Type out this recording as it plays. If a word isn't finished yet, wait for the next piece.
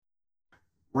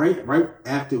right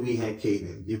after we had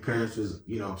Caden, your parents was,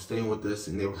 staying with us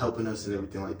and they were helping us and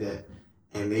everything like that.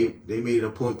 And they made it a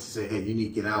point to say, hey, you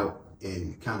need to get out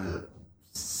and kind of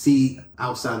see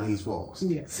outside of these walls.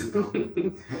 Yes.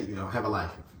 Have a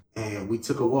life. And we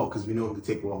took a walk because we normally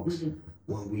take walks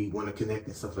when we want to connect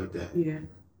and stuff like that. Yeah.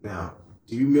 Now,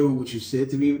 do you remember what you said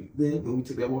to me then when we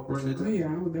took that walk around that time? Oh yeah,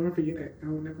 I will never forget it. I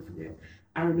will never forget.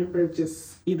 I remember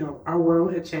just, our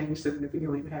world had changed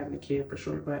significantly having a kid for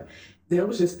sure, but there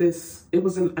was just this, it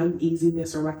was an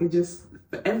uneasiness or like it just,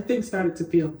 everything started to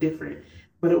feel different.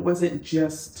 But it wasn't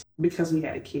just because we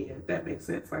had a kid, if that makes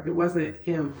sense. Like it wasn't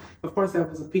him. Of course, that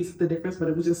was a piece of the difference, but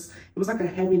it was like a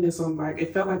heaviness on like,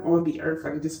 it felt like on the earth.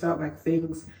 Like it just felt like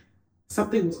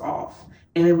something was off.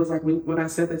 And it was like when I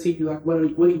said that to you, like, what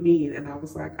do you mean? And I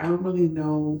was like, I don't really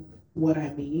know what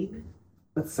I mean,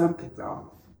 but something's off.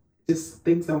 Just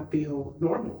things don't feel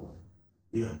normal.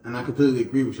 Yeah, and I completely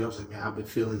agree with you. I was like, man, I've been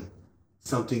feeling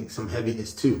some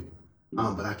heaviness too.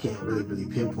 But I can't really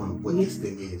pinpoint what this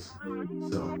thing is.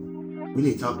 So we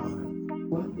need to talk about it.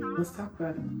 Well, let's talk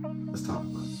about it. Let's talk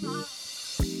about it.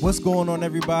 What's going on,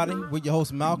 everybody? We're your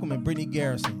hosts, Malcolm and Brittany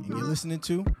Garrison, and you're listening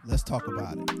to Let's Talk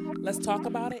About It. Let's Talk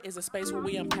About It is a space where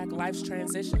we unpack life's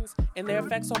transitions and their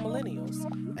effects on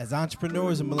millennials. As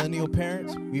entrepreneurs and millennial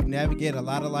parents, we've navigated a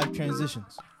lot of life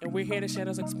transitions. And we're here to share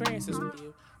those experiences with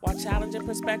you while challenging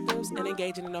perspectives and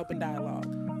engaging in open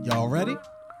dialogue. Y'all ready?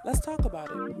 Let's talk about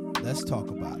it. Let's talk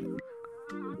about it.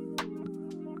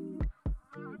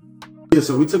 Yeah,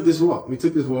 so we took this walk,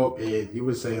 and you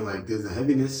were saying like there's a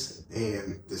heaviness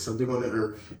and there's something on the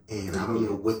earth, and I don't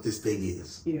know what this thing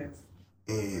is. Yes.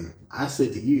 And I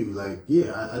said to you, like,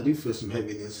 yeah, I do feel some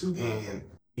heaviness. And,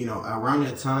 around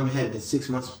that time, it had been 6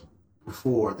 months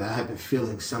before that I had been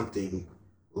feeling something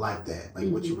like that, like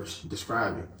what you were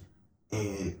describing.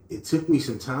 And it took me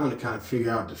some time to kind of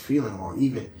figure out the feeling or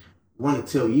even want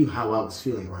to tell you how I was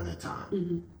feeling around that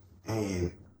time.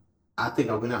 And I think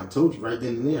I went out and told you right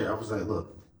then and there. I was like,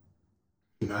 look,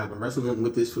 I've been wrestling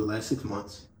with this for the last 6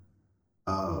 months.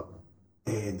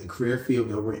 And the career field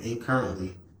that we're in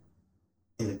currently,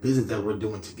 in the business that we're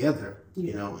doing together,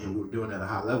 and we're doing at a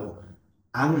high level,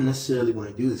 I don't necessarily want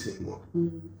to do this anymore.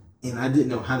 And I didn't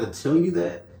know how to tell you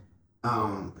that.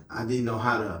 I didn't know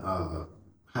how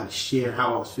to share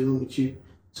how I was feeling with you.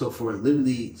 So for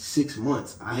literally 6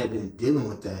 months, I had been dealing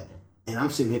with that. And I'm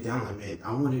sitting here down like, man,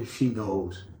 I wonder if she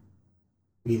knows,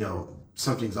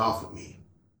 something's off with me.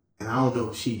 And I don't know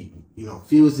if she,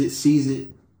 feels it, sees it,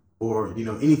 or,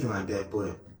 anything like that.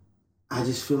 But I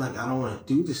just feel like I don't want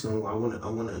to do this no more. I want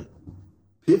to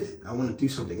pivot. I want to do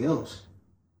something else.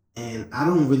 And I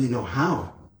don't really know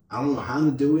how. I don't know how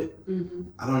to do it.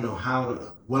 I don't know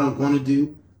what I'm going to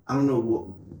do. I don't know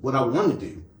what I want to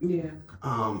do. Yeah.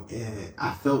 And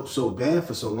I felt so bad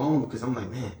for so long because I'm like,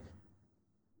 man,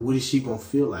 what is she going to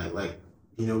feel like? Like,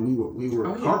 we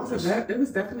were partners. It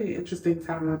was definitely an interesting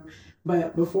time.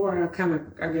 But before I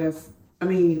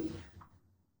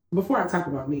before I talk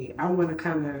about me, I want to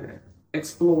kind of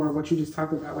explore what you just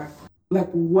talked about. Like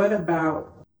what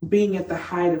about being at the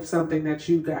height of something that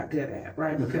you got good at,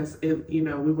 right? Because we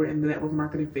were in the network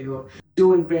marketing field,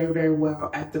 doing very, very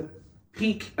well at the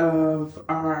peak of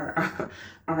our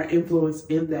influence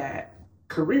in that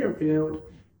career field.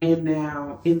 And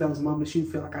now in those moments you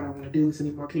feel like I don't want to do this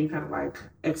anymore. Can you kind of like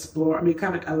explore,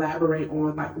 kind of elaborate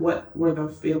on like what were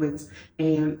those feelings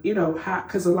and how,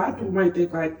 because a lot of people might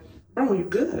think like, bro, you're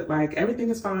good. Like everything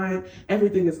is fine.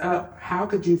 Everything is up. How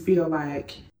could you feel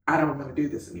like I don't want to do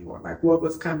this anymore? Like what were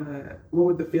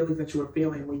the feelings that you were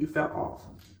feeling when you felt off?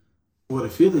 Well, the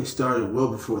feeling started well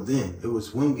before then. It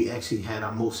was when we actually had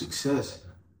our most success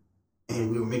and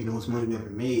we were making the most money we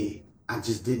ever made. I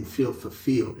just didn't feel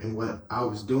fulfilled in what I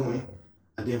was doing.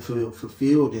 I didn't feel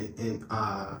fulfilled in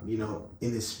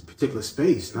this particular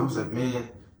space. And I was like, man,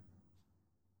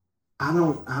 I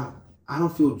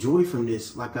don't feel joy from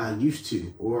this like I used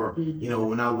to, or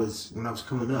when I was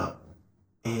coming up.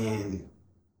 And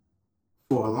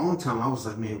for a long time, I was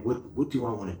like, man, what do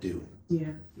I want to do?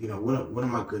 Yeah. What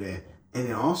am I good at? And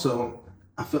then also,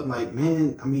 I felt like,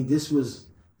 man, this was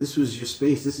your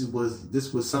space.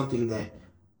 This was something that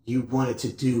you wanted to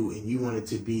do and you wanted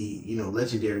to be,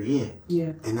 legendary in.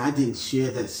 Yeah. And I didn't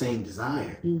share that same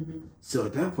desire. So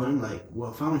at that point, I'm like, well,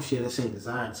 if I don't share that same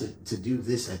desire to do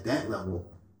this at that level,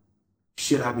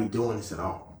 should I be doing this at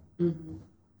all? And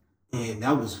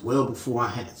that was well before I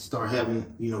had started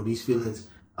having, these feelings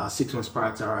 6 months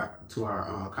prior to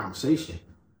our conversation.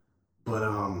 But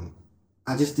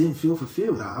I just didn't feel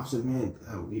fulfilled. I was like, man,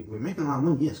 we're making a lot of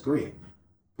money. Yes, great.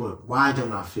 But why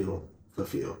don't I feel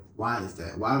fulfilled? Why is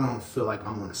that? Why don't I feel like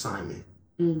I'm on assignment?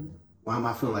 Why am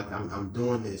I feeling like I'm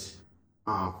doing this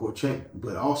for a check,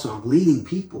 but also I'm leading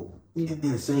people Yeah.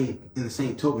 in the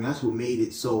same token. That's what made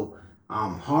it so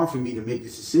hard for me to make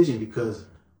this decision because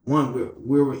one,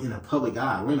 we're in a public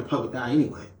eye. We're in a public eye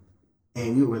anyway,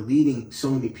 and we were leading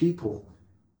so many people,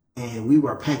 and we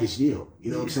were a package deal.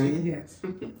 You know what I'm saying? Yes.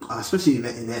 Especially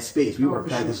in that space, we were a for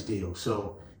package deal.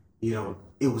 So,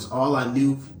 it was all I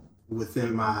knew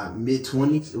within my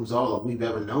mid-20s. It was all we've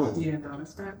ever known. Yeah, no,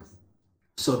 that's facts.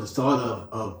 So the thought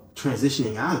of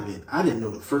transitioning out of it, I didn't know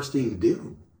the first thing to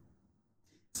do.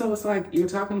 So it's like you're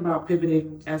talking about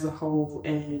pivoting as a whole,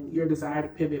 and your desire to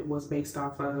pivot was based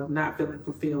off of not feeling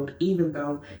fulfilled, even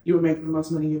though you were making the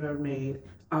most money you've ever made,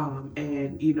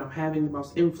 and having the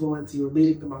most influence, you were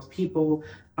leading the most people.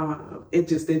 It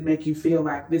just didn't make you feel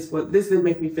like this didn't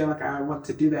make me feel like I wanted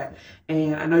to do that.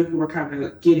 And I know you were kind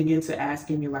of getting into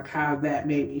asking me like how that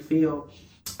made me feel.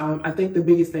 I think the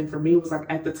biggest thing for me was like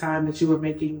at the time that you were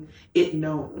making it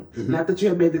known, not that you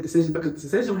had made the decision, because the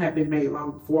decision had been made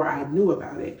long before I knew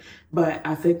about it. But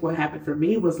I think what happened for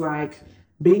me was like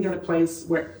being in a place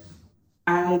where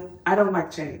I don't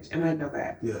like change, and I know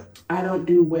that. Yeah. I don't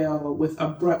do well with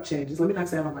abrupt changes. Let me not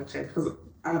say I don't like change, because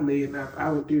oddly enough,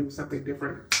 I would do something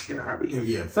different in a heartbeat.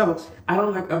 Yeah. So I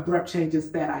don't like abrupt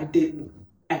changes that I didn't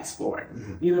ask for.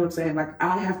 You know what I'm saying? Like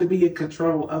I have to be in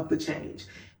control of the change.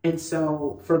 And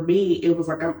so for me, it was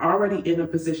like I'm already in a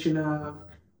position of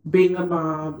being a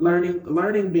mom,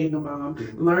 learning being a mom,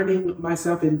 learning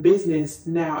myself in business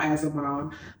now as a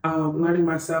mom, learning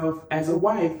myself as a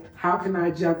wife. How can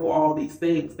I juggle all these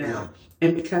things now? Yeah.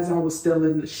 And because I was still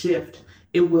in the shift,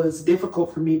 it was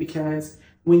difficult for me because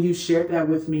when you shared that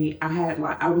with me,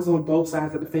 I was on both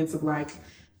sides of the fence of like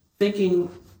thinking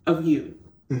of you.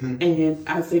 And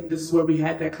I think this is where we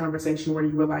had that conversation where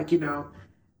you were like,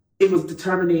 it was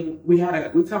determining, we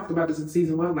talked about this in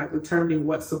season 1, like determining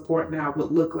what support now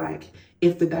would look like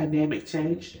if the dynamic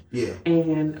changed. Yeah.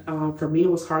 And for me, it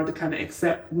was hard to kind of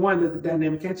accept, one, that the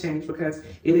dynamic had changed, because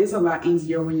it is a lot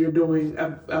easier when you're doing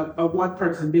a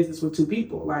one-person business with two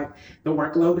people. Like the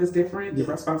workload is different, the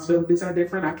responsibilities are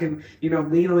different. I can,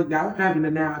 lean on, I'm having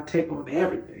to now take on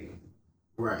everything.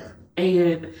 Right.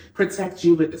 And protect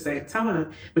you at the same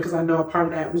time, because I know a part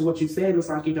of that was what you said. It was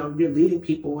like, you're leading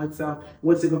people, and so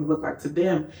what's it going to look like to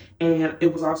them? And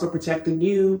it was also protecting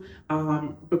you,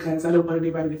 because I don't want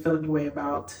anybody to feel any way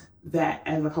about that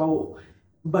as a whole,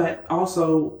 but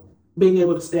also being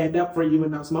able to stand up for you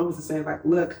in those moments and say like,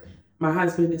 look, my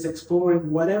husband is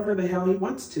exploring whatever the hell he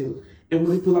wants to, and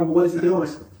when people are like, what is he doing?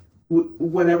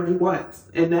 Whatever he wants.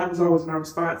 And that was always my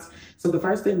response. So the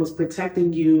first thing was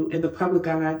protecting you in the public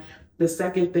eye. The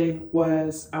second thing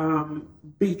was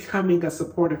becoming a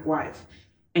supportive wife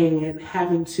and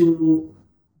having to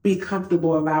be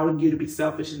comfortable allowing you to be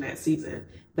selfish in that season.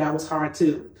 That was hard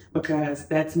too, because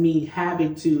that's me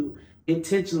having to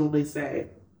intentionally say,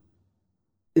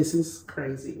 this is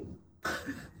crazy.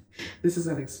 This is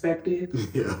unexpected.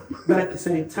 Yeah. But at the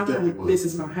same time, Definitely. this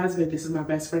is my husband, this is my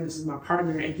best friend, this is my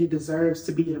partner, and he deserves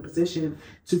to be in a position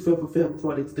to feel fulfilled with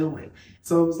what he's doing.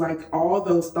 So it was like all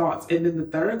those thoughts. And then the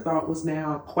third thought was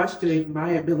now questioning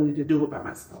my ability to do it by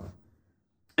myself.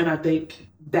 And I think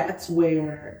that's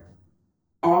where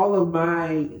all of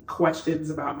my questions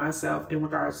about myself in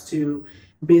regards to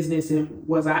business and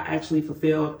was I actually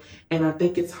fulfilled. And I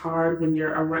think it's hard when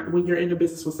you're in a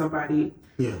business with somebody,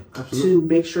 Yeah, absolutely. to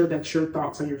make sure that your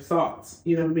thoughts are your thoughts.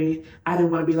 You know what I mean? I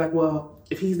didn't want to be like, well,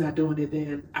 if he's not doing it,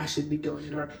 then I shouldn't be doing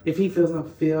it. Or if he feels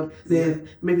unfulfilled, then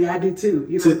maybe I do too.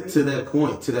 You know what I mean?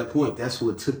 To that point, that's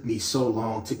what took me so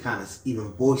long to kind of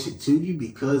even voice it to you,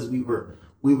 because we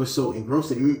were so engrossed.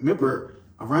 And remember,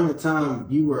 around the time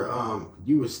you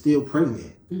were still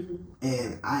pregnant,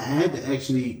 and I had to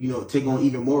actually take on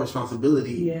even more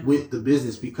responsibility with the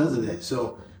business because of that.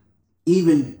 So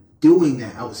even doing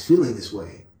that, I was feeling this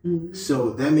way.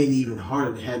 So that made it even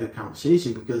harder to have that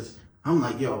conversation, because I'm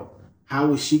like, yo,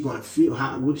 how is she going to feel?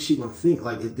 What is she going to think?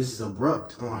 Like, if this is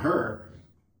abrupt on her.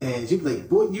 And she'd be like,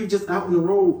 boy, you're just out on the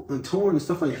road and touring and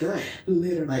stuff like that.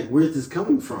 Literally. Like, where's this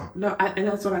coming from? No, and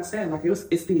that's what I said. Like,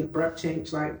 it's the abrupt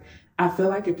change. Like, I feel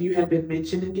like if you had been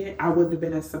mentioning it, I wouldn't have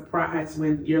been as surprised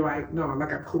when you're like, no,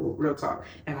 like, I'm cool, real talk.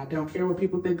 And I don't care what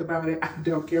people think about it. I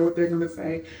don't care what they're going to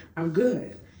say. I'm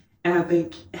good. And I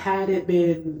think had it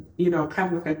been,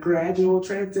 kind of like a gradual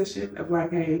transition of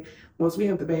like, hey, once we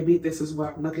have the baby, this is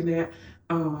what I'm looking at.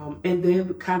 And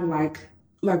then kind of like,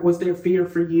 was there fear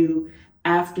for you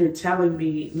after telling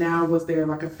me? Now, was there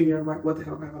like a fear of like, what the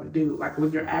hell am I going to do? Like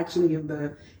when you're actually in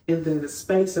the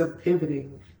space of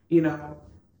pivoting,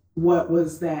 what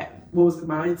was that? What was the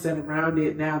mindset around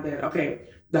it now that, okay,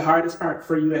 the hardest part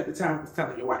for you at the time was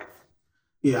telling your wife?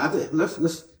 Yeah, I think let's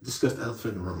discuss the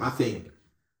elephant in the room. I think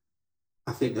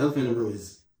I think the elephant in the room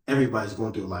is everybody's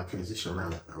going through a lot of transition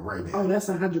around right now. Oh, that's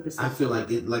I 100%. feel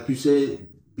like it, like you said,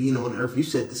 being on Earth. You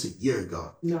said this a year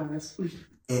ago, No, that's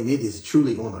and it is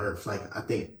truly on Earth. Like I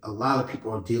think a lot of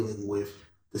people are dealing with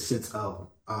the sense of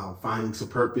finding some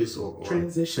purpose or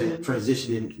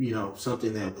transitioning. You know,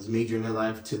 something that was major in their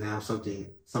life to now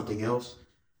something else.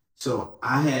 So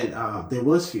I had there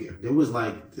was fear. There was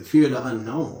like the fear of the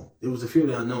unknown. There was a fear of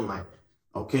the unknown. Like,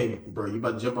 okay, bro, you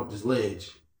about to jump off this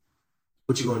ledge.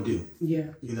 What you gonna do?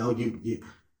 Yeah. You know,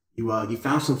 you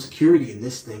found some security in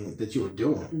this thing that you were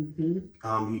doing.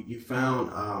 Mm-hmm. You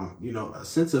found you know, a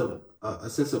sense of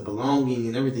belonging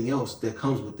and everything else that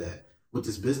comes with that, with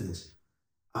this business.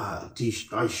 Are you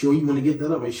sure you want to get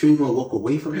that up? Are you sure you want to walk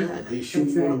away from that? Are you sure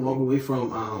you want to walk away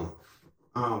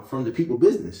from the people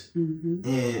business? Mm-hmm.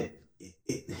 And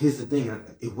here's the thing: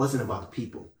 it wasn't about the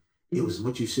people. It was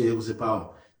what you said. It was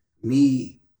about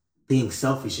me being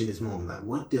selfish in this moment. Like,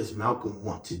 what does Malcolm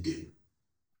want to do?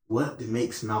 What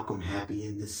makes Malcolm happy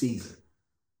in this season?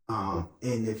 And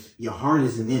if your heart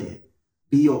isn't in it,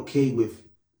 be okay with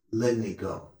letting it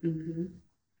go. Mm-hmm.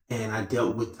 And I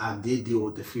did deal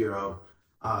with the fear of,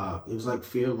 it was like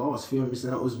fear of loss, fear of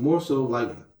missing out. It was more so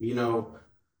like, you know,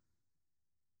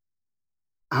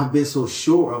 I've been so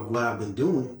sure of what I've been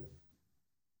doing.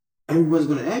 Everyone's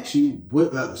going to ask you,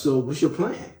 so what's your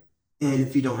plan? And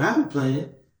if you don't have a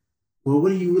plan, well,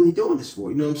 what are you really doing this for?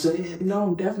 You know what I'm saying?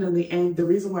 No, definitely. And the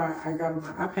reason why I got on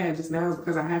my iPad just now is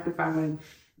because I have to find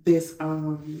this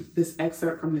this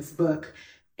excerpt from this book.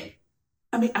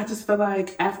 I mean, I just feel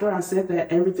like after I said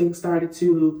that, everything started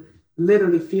to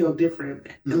literally feel different.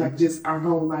 Mm-hmm. Like just our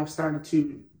whole life started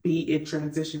to be in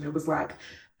transition. It was like,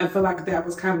 I feel like that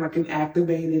was kind of like an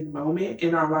activated moment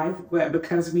in our life, but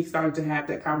because we started to have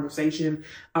that conversation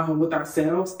with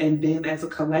ourselves, and then as a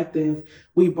collective,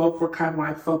 we both were kind of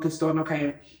like focused on,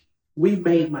 okay, we've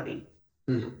made money,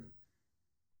 mm-hmm.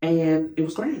 and it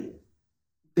was great.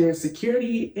 There's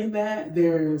security in that.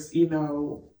 There's, you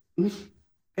know,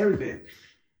 everything,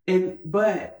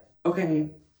 but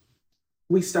okay,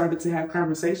 we started to have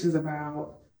conversations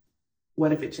about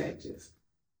what if it changes.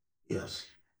 Yes.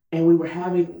 And we were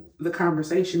having the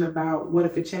conversation about what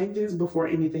if it changes before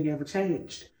anything ever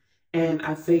changed. And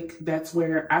I think that's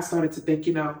where I started to think,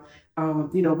 you know,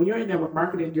 when you're in network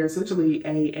marketing, you're essentially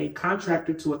a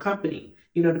contractor to a company.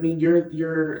 You know what I mean?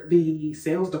 You're the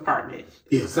sales department,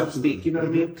 so to speak. You know what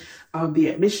I mean? The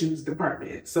admissions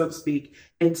department, so to speak.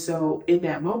 And so in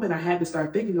that moment, I had to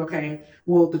start thinking, okay,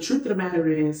 well, the truth of the matter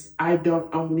is I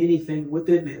don't own anything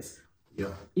within this.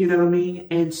 Yeah. You know what I mean?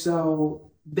 And so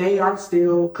they are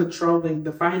still controlling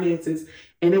the finances.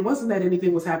 And it wasn't that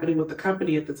anything was happening with the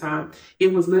company at the time.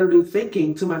 It was literally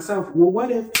thinking to myself, well,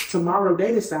 what if tomorrow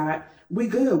they decide we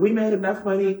good, we made enough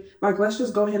money, like, let's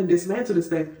just go ahead and dismantle this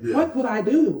thing. Yeah. What would I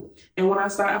do? And when I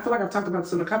started, I feel like I've talked about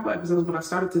this in a couple of episodes, when I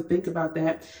started to think about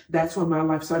that, that's when my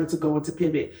life started to go into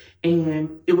pivot.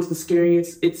 And it was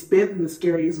it's been the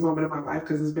scariest moment of my life,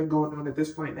 because it's been going on at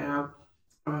this point now.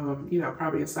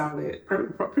 Probably a solid,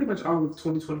 pretty much all of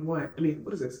 2021. I mean,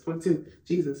 what is this? 22.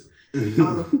 Jesus.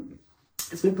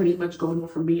 It's been pretty much going on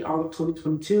for me all of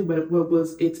 2022. But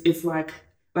it's like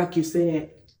you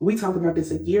said, we talked about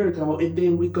this a year ago, and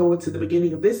then we go into the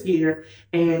beginning of this year,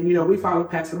 and we followed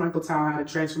Pastor Michael Todd at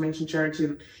Transformation Church,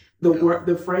 and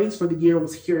the phrase for the year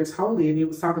was "Here is Holy," and he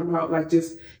was talking about like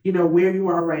just where you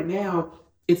are right now.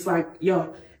 It's like,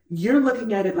 yo, you're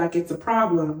looking at it like it's a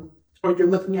problem, or you're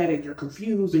looking at it and you're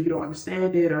confused, or you don't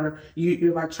understand it, or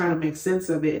you're like trying to make sense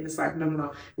of it. And it's like,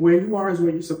 no. Where you are is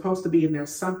where you're supposed to be. And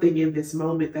there's something in this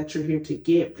moment that you're here to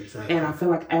get. Exactly. And I feel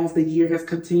like as the year has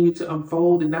continued to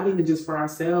unfold, and not even just for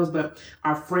ourselves, but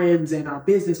our friends and our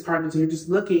business partners, you're just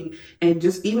looking, and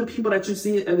just even people that you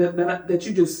see that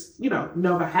you just,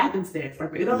 know by happenstance.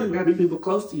 Like, it doesn't got to be people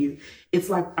close to you. It's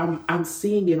like, I'm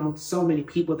seeing it on so many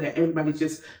people that everybody's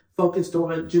just focused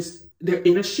on just, they're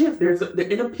in a shift. They're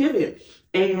in a pivot.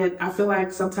 And I feel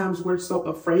like sometimes we're so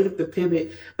afraid of the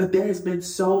pivot, but there has been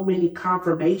so many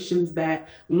confirmations that,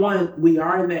 one, we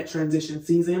are in that transition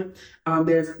season.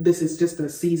 This is just a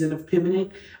season of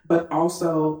pivoting, but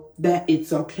also that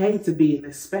it's okay to be in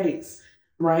this space,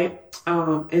 right?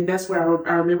 And that's where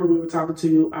I remember we were talking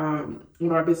to one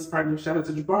of our business partners, shout out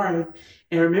to Jabari,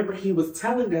 and I remember he was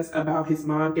telling us about his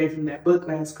mom gave him that book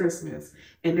last Christmas,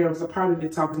 and there was a part of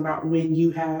it talking about when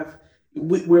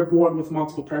we're born with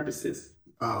multiple purposes.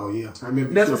 Oh yeah, I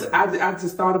remember. That's what I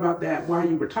just thought about that while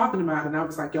you were talking about it, and I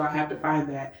was like, yo, I have to find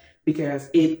that, because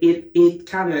it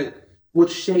kind of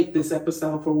would shape this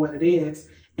episode for what it is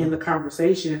in the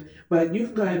conversation. But you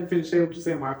can go ahead and finish what you're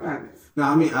saying while I find it. No,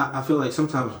 I mean, I feel like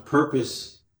sometimes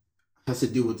purpose has to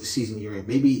do with the season you're in.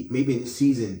 Maybe in this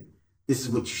season, this is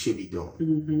what you should be doing.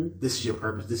 Mm-hmm. This is your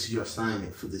purpose. This is your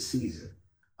assignment for this season.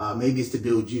 Maybe it's to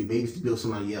build you. Maybe it's to build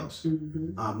somebody else.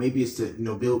 Mm-hmm. Maybe it's to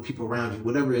build people around you.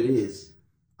 Whatever it is,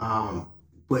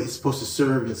 but it's supposed to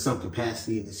serve in some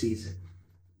capacity in the season.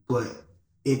 But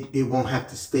it won't have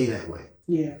to stay that way.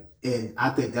 Yeah. And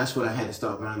I think that's what I had to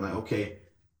start learning. Like, okay,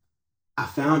 I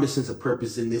found a sense of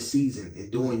purpose in this season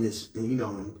and doing this,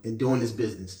 and doing this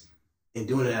business and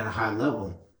doing it at a high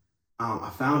level.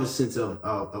 I found a sense of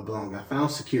belonging. I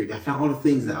found security. I found all the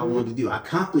things that I wanted to do. I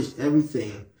accomplished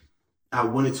everything I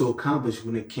wanted to accomplish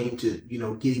when it came to,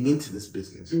 getting into this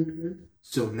business. Mm-hmm.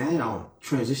 So now,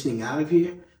 transitioning out of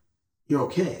here, you're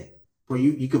okay. Or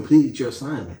you completed your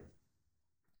assignment.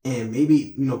 And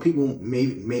maybe, people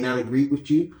may not agree with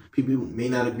you. People may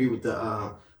not agree with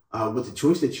the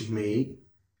choice that you've made.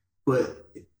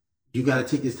 But you got to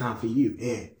take this time for you.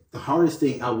 And the hardest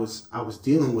thing I was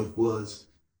dealing with was,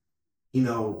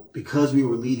 because we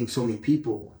were leading so many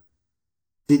people,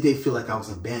 did they feel like I was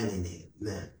abandoning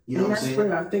them? You know and what I'm saying?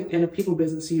 Where I think in a people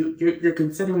business, you're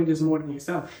considering this more than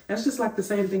yourself. That's just like the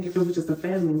same thing if it was just a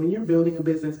family. When you're building a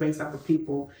business based off of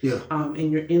people,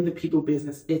 and you're in the people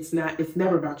business, it's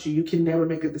never about you. You can never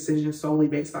make a decision solely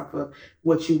based off of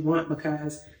what you want,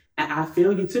 because I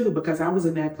feel you too, because I was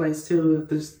in that place too,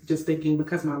 just thinking,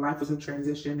 because my life was in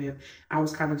transition and I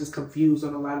was kind of just confused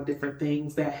on a lot of different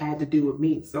things that had to do with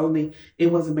me. Solely,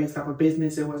 it wasn't based off of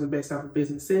business, it wasn't based off of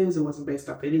businesses, it wasn't based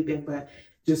off of anything, but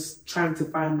just trying to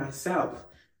find myself,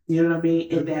 you know what I mean,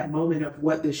 in that moment of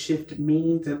what the shift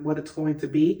means and what it's going to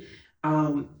be.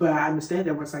 But I understand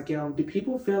that where it's like, do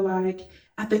people feel like,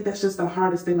 I think that's just the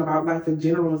hardest thing about life in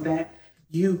general, is that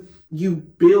you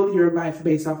build your life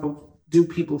based off of, do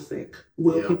people think?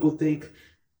 Will people think?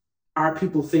 Are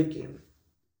people thinking?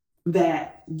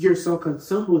 That you're so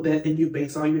consumed with that and you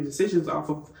base all your decisions off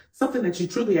of something that you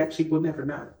truly actually will never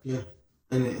know. Yeah.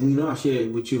 And I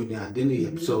shared with you in the identity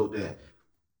episode that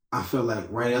I felt like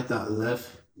right after I left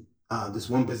this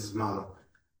one business model,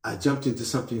 I jumped into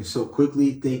something so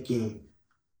quickly thinking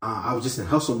I was just in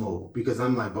hustle mode, because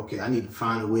I'm like, okay, I need to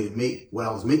find a way to make what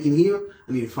I was making here.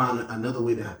 I need to find another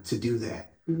way to do that.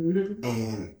 Mm-hmm.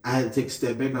 And I had to take a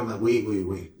step back, and I'm like, wait,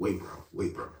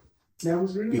 bro. That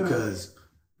was really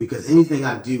because anything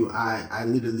I do, I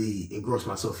literally engross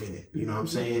myself in it. You know what I'm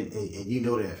saying? And you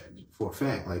know that for a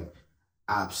fact. Like,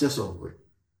 I obsess over it.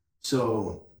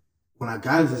 So when I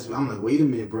got into this, I'm like, wait a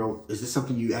minute, bro. Is this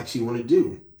something you actually want to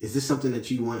do? Is this something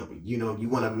that you want? You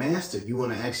want to master? You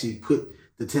want to actually put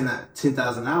the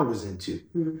 10,000 hours into?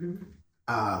 Mm-hmm.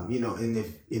 And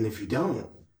if you don't,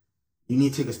 you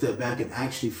need to take a step back and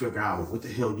actually figure out what the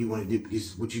hell you want to do.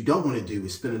 Because what you don't want to do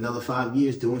is spend another 5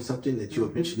 years doing something that you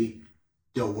eventually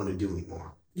don't want to do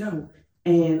anymore. No.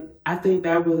 And I think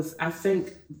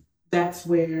that's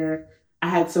where I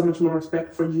had so much more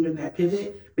respect for you in that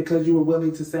pivot, because you were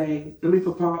willing to say, let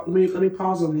me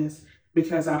pause on this,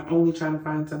 because I'm only trying to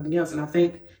find something else. And I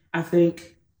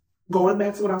think going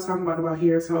back to what I was talking about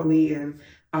Here's Holy, and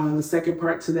the second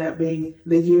part to that being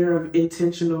the year of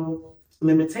intentional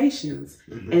limitations.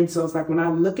 Mm-hmm. And so it's like, when I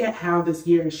look at how this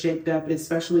year is shaped up,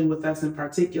 especially with us in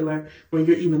particular, when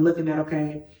you're even looking at,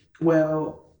 okay,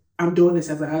 well, I'm doing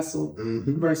this as a hustle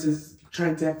versus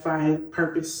trying to find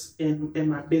purpose in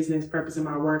my business, purpose in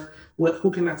my work.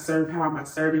 Who can I serve? How am I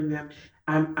serving them?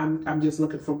 I'm just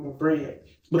looking for more bread.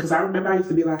 Because I remember I used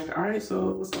to be like, all right,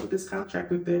 so what's up with this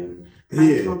contracting thing? How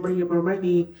you gonna bring in more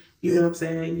money? You know what I'm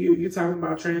saying? You talking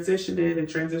about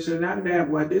transitioning out of that.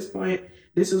 Well, at this point,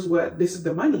 this is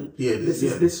the money. Yeah, this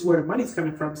is where the money's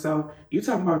coming from. So you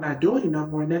talking about not doing it no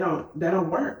more, and that don't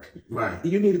work. Right.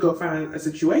 You need to go find a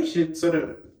situation so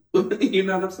that you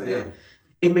know what I'm saying? Yeah.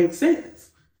 It makes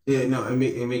sense. Yeah, no, it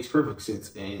makes perfect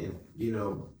sense. And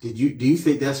do you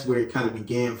think that's where it kind of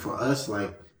began for us,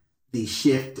 like the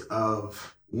shift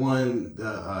of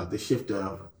the shift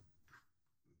of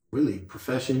really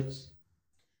professions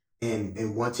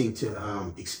and wanting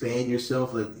to expand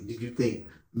yourself? Like, did you think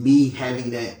me having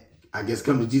that, I guess,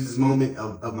 come to Jesus moment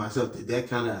of myself, did that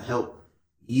kind of help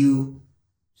you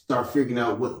start figuring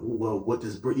out what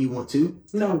does Brittany want to?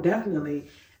 No, definitely.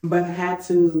 But I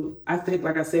think,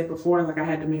 like I said before, like I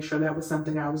had to make sure that was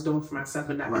something I was doing for myself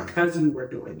and not because you were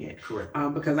doing it. Correct.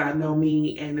 Because I know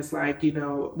me, and it's like, we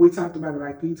talked about it,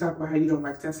 like you talk about how you don't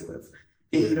like Teslas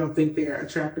and you don't think they're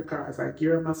attractive cars. Like,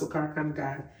 you're a muscle car kind of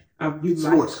guy. You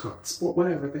sports like car. Sport,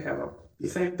 whatever the hell. Yeah.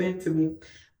 Same thing to me.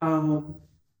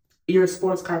 You're a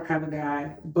sports car kind of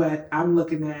guy, but I'm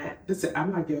looking at this.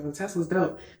 I'm like, the Tesla's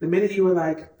dope. The minute you were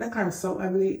like, that car is so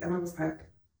ugly, and I was like,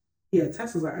 Yeah,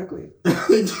 Teslas are ugly. Yeah,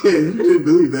 you didn't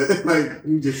believe that. Like,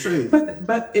 you just saying.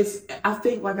 But it's, I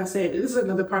think, like I said, this is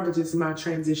another part of just my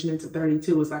transition into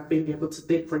 32 is like being able to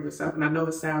think for yourself. And I know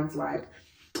it sounds like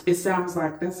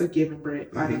that's a given,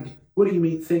 Britt. Like, what do you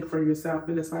mean think for yourself?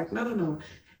 And it's like, no.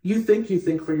 You think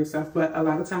for yourself, but a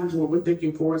lot of times what we're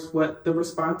thinking for is what the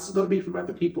response is going to be from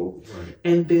other people. Right.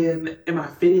 And then am I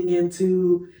fitting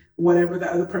into whatever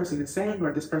the other person is saying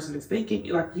or this person is thinking?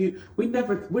 Like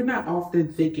we're not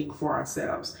often thinking for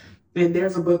ourselves. And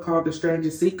there's a book called The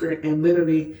Strangest Secret, and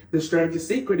literally the strangest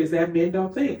secret is that men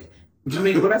don't think. I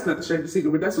mean, well, that's not the strangest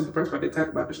secret, but that's what the first part they talk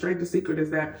about. The strangest secret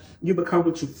is that you become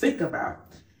what you think about.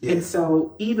 Yeah. And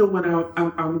so even when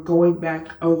I'm going back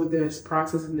over this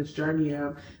process and this journey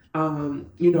of,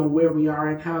 where we are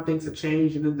and how things have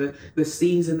changed and then the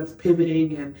season of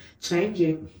pivoting and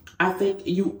changing, I think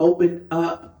you open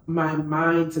up my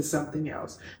mind to something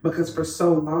else, because for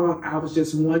so long I was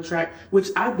just one track, which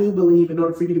I do believe in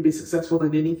order for you to be successful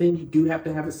in anything, you do have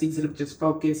to have a season of just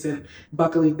focus and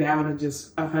buckling down and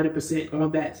just 100%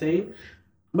 on that thing.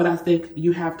 But I think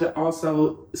you have to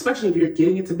also, especially if you're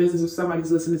getting into business, if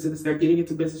somebody's listening to this, they're getting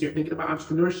into business, you're thinking about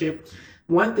entrepreneurship,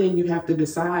 one thing you have to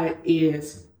decide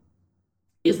is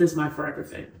this my forever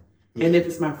thing? Yeah. And if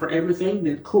it's my forever thing,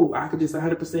 then cool, I could just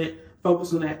 100%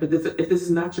 focus on that. But if this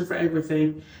is not your forever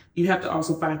thing, you have to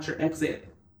also find your exit.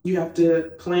 You have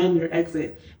to plan your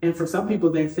exit. And for some people,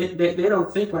 they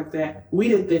don't think like that. We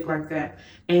didn't think like that.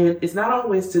 And it's not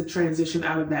always to transition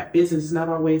out of that business. It's not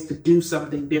always to do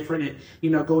something different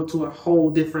and, go into a whole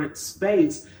different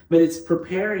space. But it's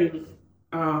preparing.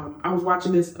 I was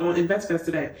watching this on InvestFest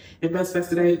today. InvestFest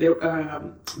today, the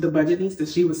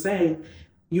budgetista, she was saying,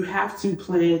 you have to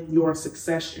plan your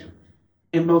succession.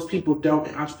 And most people don't.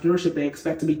 In entrepreneurship, they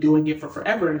expect to be doing it for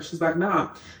forever. And she's like, nah.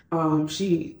 I'm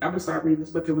gonna start reading this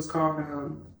book. It was called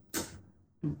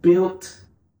Built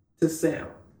to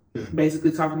Sell.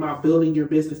 Basically talking about building your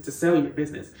business to sell your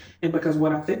business. And because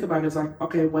what I think about is like,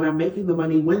 okay, when I'm making the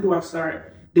money, when do I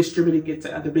start distributing it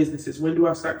to other businesses? When do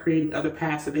I start creating other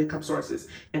passive income sources?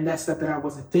 And that's stuff that I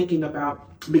wasn't thinking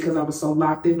about because I was so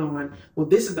locked in on, well,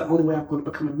 this is the only way I'm going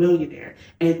to become a millionaire.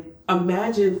 And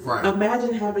imagine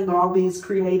having all these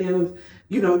creative,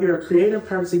 you're a creative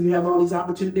person, you have all these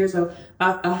opportunities. There's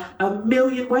a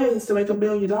million ways to make $1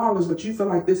 million, but you feel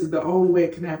like this is the only way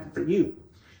it can happen for you.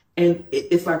 And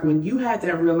it's like when you had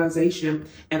that realization,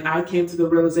 and I came to the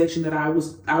realization that I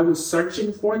was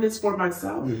searching for this for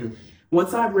myself. Mm-hmm.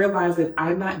 Once I realized that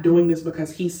I'm not doing this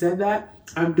because he said that,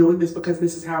 I'm doing this because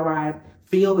this is how I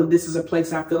feel and this is a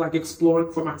place I feel like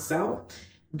exploring for myself,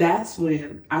 that's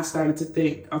when I started to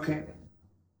think, okay,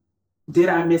 did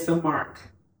I miss a mark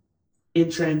in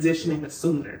transitioning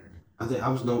sooner? I think I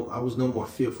was no more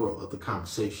fearful of the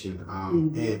conversation.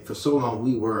 And for so long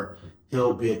we were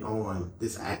hell-bent on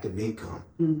this active income.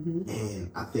 Mm-hmm.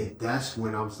 And I think that's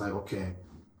when I was like, okay,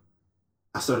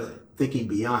 I started thinking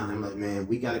beyond. I'm like, man,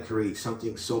 we got to create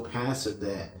something so passive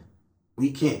that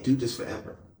we can't do this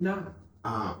forever. No.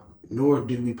 Nor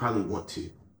do we probably want to.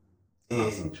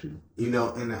 And,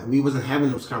 and we wasn't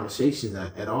having those conversations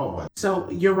at all. So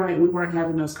you're right. We weren't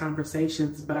having those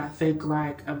conversations, but I think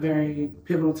like a very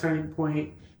pivotal turning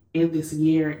point in this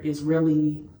year is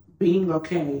really being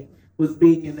okay with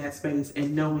being in that space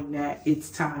and knowing that it's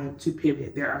time to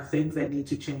pivot. There are things that need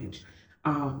to change.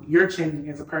 You're changing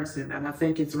as a person. And I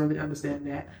think it's really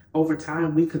understanding that over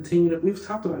time, we've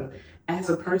talked about it. As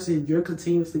a person, you're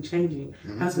continuously changing.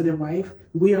 Mm-hmm. Husband and wife,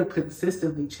 we are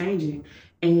consistently changing.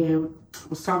 And I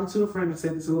was talking to a friend, I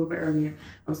said this a little bit earlier.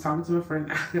 I was talking to a friend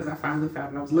because I finally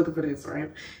found it. I was looking for this,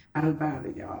 right? I done found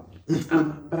it, y'all.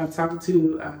 But I'm talking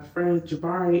to a friend,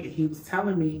 Jabari, and he was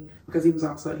telling me, because he's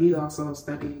also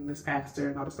studying this pastor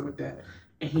and all this stuff like that.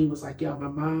 And he was like, yo, my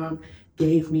mom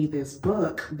gave me this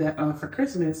book that for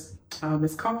Christmas.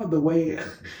 It's called The Way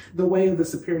of the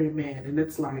Superior Man. And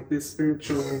it's like this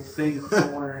spiritual thing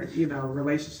for,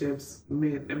 relationships,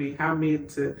 men. I mean, how men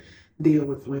to deal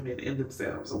with women in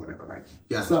themselves or whatever. Like,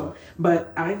 yeah. So,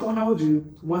 but I ain't gonna hold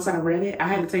you. Once I read it, I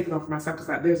had to take it on for myself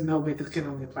because there's no way this can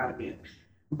only apply to men.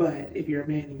 But if you're a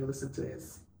man and you listen to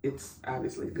this, it's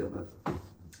obviously a good book.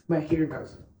 But here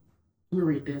goes. Let me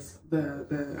read this.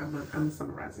 I'm gonna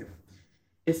summarize it.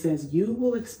 It says, you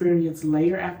will experience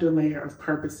layer after layer of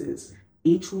purposes,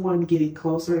 each one getting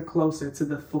closer and closer to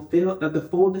the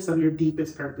fullness of your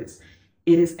deepest purpose.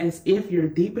 It is as if your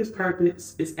deepest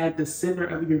purpose is at the center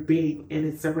of your being and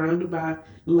it's surrounded by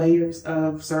layers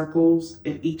of circles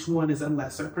and each one is a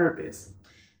lesser purpose.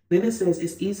 Then it says,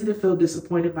 it's easy to feel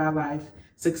disappointed by life.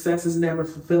 Success is never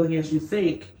fulfilling as you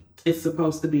think. it's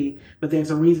supposed to be, but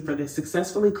there's a reason for this.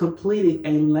 Successfully completing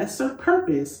a lesser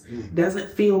purpose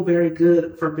doesn't feel very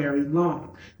good for very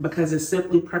long, because it's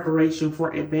simply preparation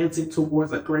for advancing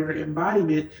towards a greater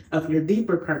embodiment of your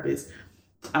deeper purpose.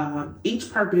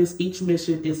 Each purpose, each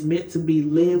mission is meant to be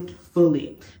lived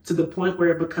fully to the point where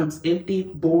it becomes empty,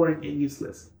 boring, and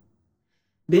useless.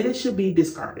 Then it should be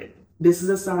discarded. This is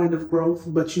a sign of growth,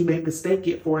 but you may mistake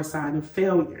it for a sign of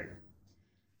failure.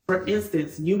 For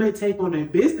instance, you may take on a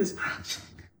business project.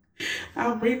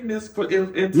 I'm reading this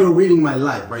You're reading my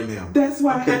life right now. That's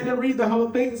why I had to read the whole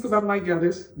thing, because I'm like, yo,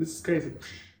 this is crazy.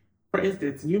 For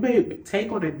instance, you may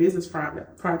take on a business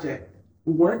project,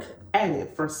 work at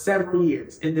it for several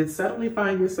years, and then suddenly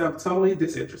find yourself totally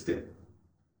disinterested.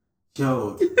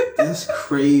 Yo, that's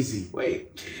crazy.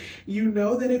 Wait, you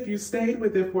know that if you stayed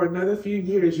with it for another few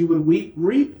years, you would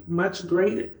reap much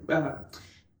greater.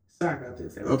 Sorry about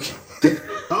this. Okay.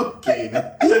 Okay.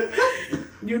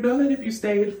 You know that if you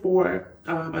stayed for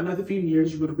another few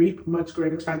years, you would reap much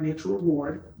greater financial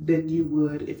reward than you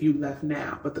would if you left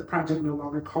now. But the project no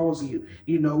longer calls you.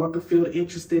 You no longer feel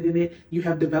interested in it. You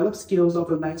have developed skills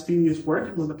over the last few years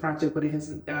working on the project, but it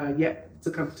hasn't yet to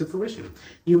come to fruition.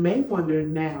 You may wonder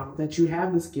now that you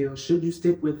have the skills, should you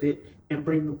stick with it and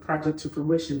bring the project to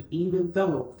fruition, even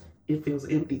though it feels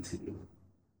empty to you.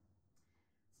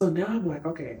 So now I'm like,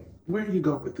 okay, where do you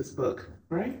go with this book,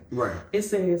 right? Right. It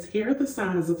says, here are the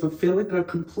signs of fulfilling or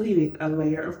completing a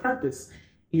layer of purpose.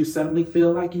 You suddenly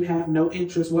feel like you have no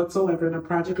interest whatsoever in a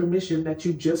project or mission that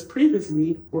you just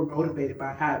previously were motivated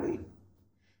by highly.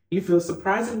 You feel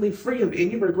surprisingly free of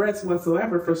any regrets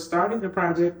whatsoever for starting the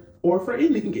project or for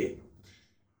ending it.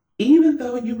 Even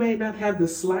though you may not have the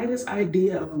slightest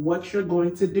idea of what you're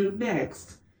going to do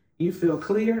next, you feel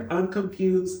clear,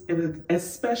 unconfused, and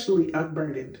especially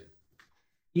unburdened.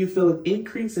 You feel an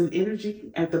increase in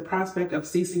energy at the prospect of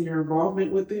ceasing your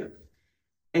involvement with it,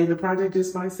 and the project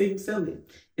just might seem silly.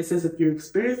 It says if you're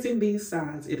experiencing these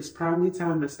signs, it is probably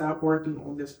time to stop working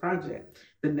on this project.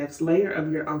 The next layer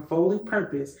of your unfolding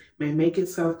purpose may make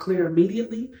itself clear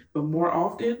immediately, but more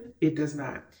often, it does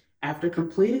not. After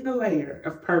completing a layer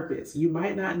of purpose, you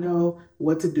might not know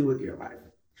what to do with your life.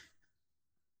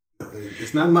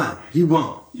 It's not mine. You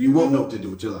won't. You won't know what to do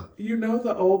with your life. You know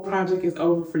the old project is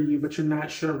over for you, but you're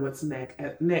not sure what's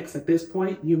next. At this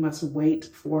point, you must wait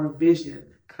for a vision.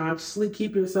 Consciously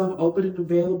keep yourself open and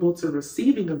available to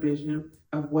receiving a vision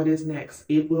of what is next.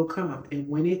 It will come. And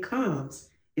when it comes,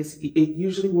 it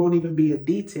usually won't even be a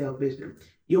detailed vision.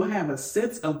 You'll have a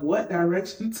sense of what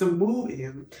direction to move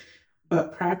in,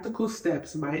 but practical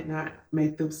steps might not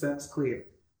make themselves clear.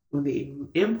 When the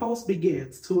impulse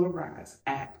begins to arise,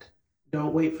 act.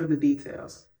 Don't wait for the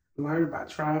details. Learn by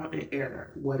trial and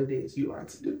error what it is you are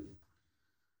to do.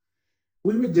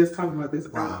 We were just talking about this.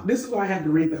 Wow. This is why I had to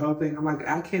read the whole thing. I'm like,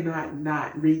 I cannot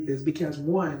not read this, because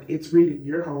one, it's reading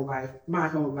your whole life, my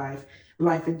whole life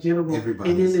in general.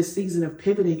 Everybody's. And in this season of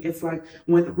pivoting, it's like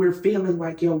when we're feeling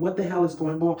like, yo, what the hell is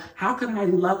going on? How can I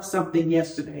love something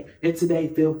yesterday and today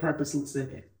feel purposeless in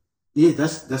it? Yeah,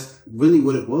 that's really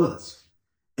what it was.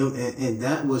 And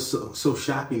that was so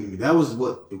shocking to me. That was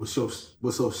what it was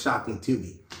so shocking to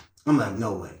me. I'm like,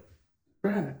 no way.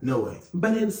 Right. No way.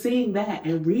 But in seeing that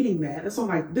and reading that, it's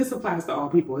like, this applies to all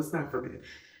people. It's not for me.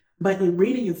 But in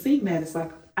reading and seeing that, it's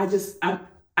like, I just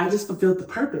fulfilled the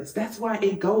purpose. That's why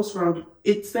it goes from,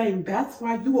 it's saying that's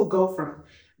why you will go from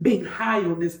being high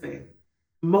on this thing,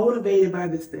 motivated by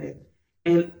this thing,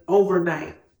 and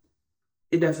overnight,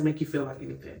 it doesn't make you feel like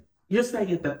anything. You're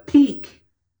staying at the peak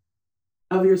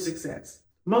of your success.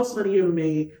 Most money you ever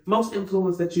made, most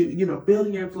influence that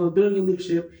building your influence, building your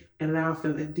leadership, and now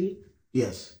feel empty.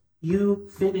 Yes. You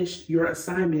finished your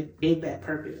assignment in that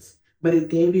purpose, but it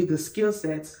gave you the skill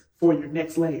sets for your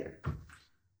next layer.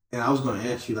 And I was going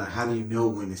to ask you, like, how do you know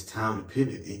when it's time to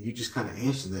pivot? And you just kind of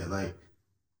answered that, like,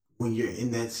 when you're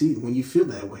in that season, when you feel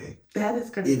that way. That is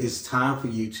crazy. It is time for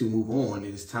you to move on.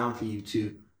 It is time for you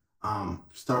to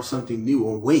start something new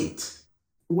or wait.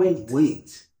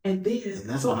 And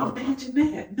then, so imagine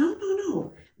that.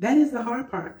 No. That is the hard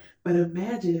part. But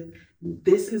imagine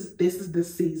this is the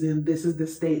season, this is the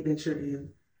state that you're in.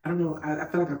 I don't know. I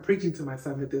feel like I'm preaching to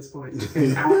myself at this point.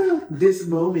 This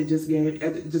moment just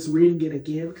reading it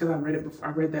again, because I read it before.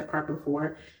 I read that part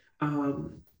before.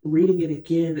 Reading it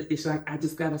again, it's like I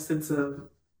just got a sense of,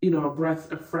 a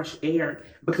breath of fresh air,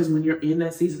 because when you're in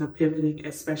that season of pivoting,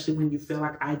 especially when you feel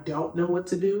like I don't know what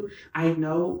to do, I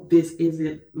know this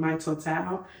isn't my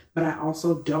total, but I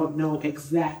also don't know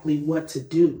exactly what to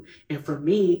do. And for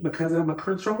me, because I'm a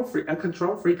control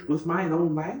freak with my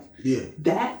own life, yeah,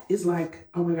 that is like,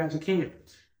 oh my gosh, I can't.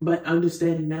 But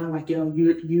understanding now, like, yo,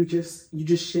 you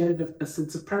just shared a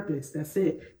sense of purpose. That's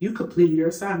it. You completed your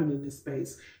assignment in this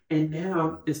space. And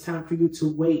now it's time for you to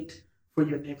wait for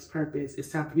your next purpose. It's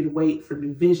time for you to wait for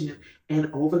new vision.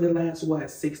 And over the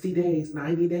last, 60 days,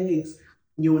 90 days,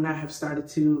 you and I have started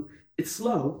to, it's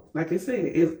slow. Like I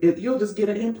said, you'll just get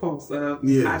an impulse of,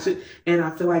 Yeah. I should. And I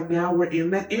feel like now we're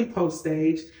in that impulse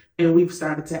stage. And we've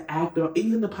started to act on,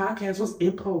 even the podcast was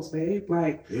impulse, babe.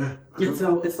 Like, Yeah. and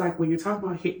so it's like when you're talking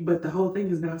about, but the whole thing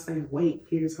is now saying, wait,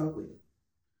 here's holy.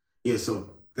 Yeah,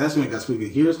 so that's when it got speaking.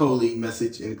 Here's holy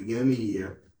message in the beginning of the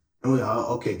year. And we're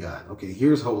all, okay, God, okay,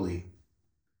 here's holy.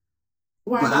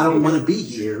 Why But I don't want to be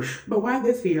here. But why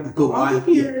this here? But why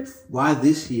here? Why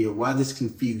this here? Why this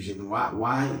confusion?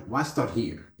 Why start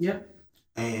here? Yep.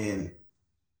 And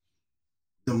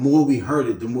the more we heard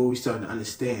it, the more we started to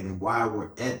understand why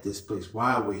we're at this place,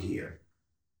 why we're here.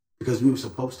 Because we were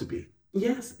supposed to be.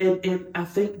 Yes, and I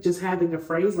think just having a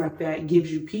phrase like that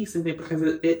gives you peace in it, because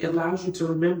it allows you to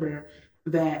remember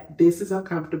that this is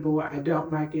uncomfortable. I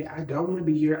don't like it. I don't want to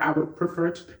be here. I would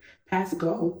prefer to pass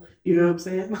go. You know what I'm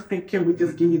saying? Like, can we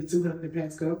just give you the 200 and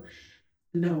pass go?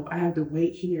 No, I have to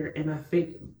wait here. And I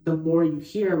think the more you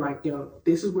hear, like, yo,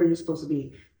 this is where you're supposed to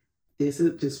be. This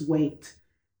is just wait.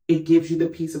 It gives you the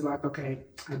peace of like, okay,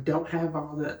 I don't have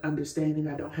all the understanding.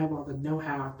 I don't have all the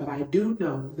know-how, but I do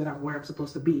know that I'm where I'm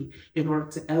supposed to be in order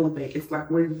to elevate. It's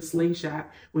like we're in the slingshot.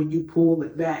 When you pull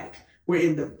it back, we're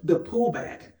in the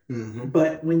pullback. Mm-hmm.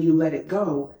 But when you let it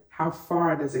go, how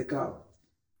far does it go?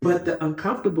 But the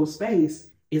uncomfortable space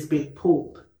is being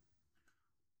pulled.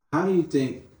 How do you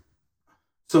think?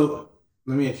 So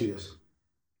let me ask you this.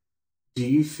 Do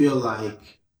you feel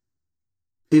like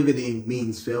pivoting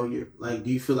means failure? Like,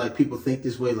 do you feel like people think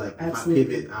this way? Like, Absolutely. If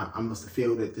I pivot, I must have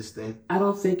failed at this thing? I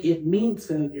don't think it means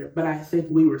failure, but I think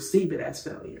we receive it as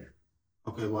failure.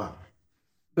 Okay, why?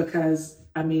 Because,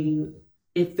 I mean,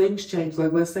 if things change,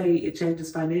 like let's say it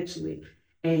changes financially,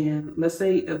 and let's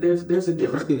say there's a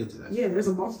different, let's get into that. Yeah, there's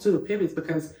a multitude of pivots,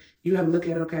 because you have to look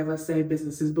at, okay, let's say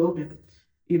business is booming.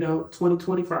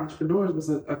 2020 for entrepreneurs was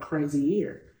a crazy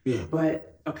year. Yeah.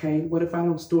 But okay, what if I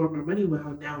don't store my money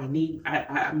well? Now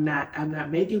I'm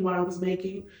not making what I was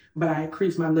making, but I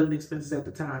increased my living expenses at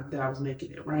the time that I was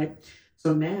making it, right?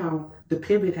 So now the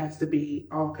pivot has to be,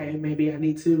 okay, maybe I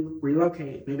need to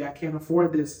relocate. Maybe I can't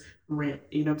afford this rent.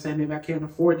 You know what I'm saying? Maybe I can't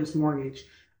afford this mortgage.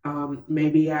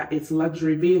 Maybe it's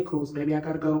luxury vehicles. Maybe I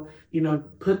got to go,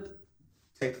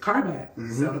 take the car back,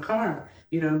 sell the car.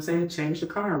 You know what I'm saying? Change the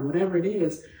car, whatever it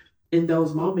is. In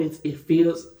those moments, it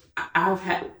feels, I've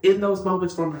had, in those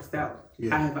moments for myself,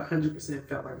 I have 100%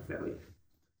 felt like a failure.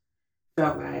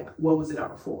 Felt like, what was it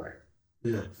all for?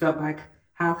 Yeah. Felt like,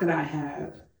 how could I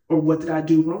have, or what did I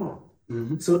do wrong?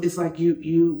 Mm-hmm. So it's like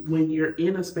you when you're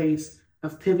in a space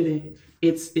of pivoting,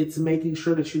 it's making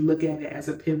sure that you look at it as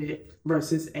a pivot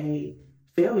versus a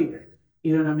failure.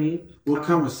 You know what I mean? What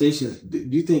conversations, do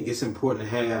you think it's important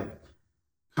to have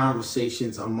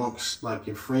conversations amongst like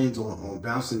your friends on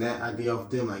bouncing that idea off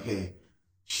them? Like, hey,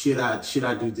 should I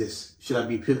do this? Should I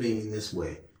be pivoting in this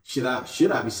way? Should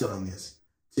I be selling this?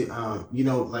 To,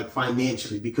 like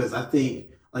financially, because I think,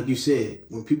 like you said,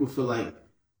 when people feel like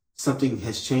something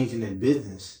has changed in their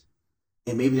business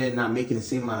and maybe they're not making the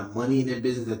same amount of money in their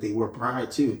business that they were prior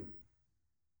to,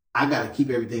 I got to keep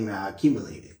everything that I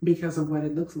accumulated. Because of what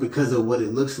it looks like. Because of what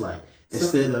it looks like.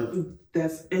 Instead of...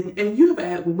 That's, and you have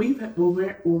had, when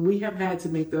we have had to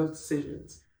make those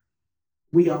decisions,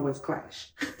 we always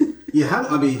clash. Yeah,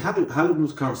 how do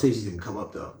those conversations even come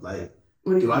up though? Like,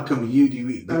 do I come to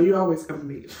you? No, you always come to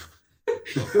me.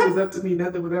 If it was up to me,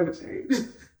 nothing would ever change.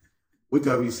 What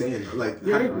are you saying? Like,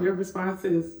 your response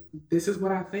is, this is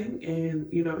what I think, and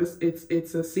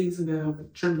it's a season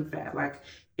of trim the fat. Like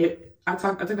I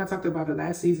think I talked about it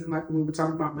last season, like when we were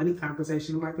talking about money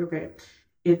conversation. I'm like, okay,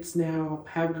 it's now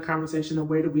having a conversation of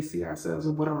where do we see ourselves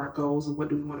and what are our goals and what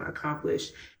do we want to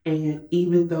accomplish. And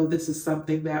even though this is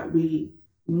something that we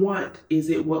want, is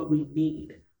it what we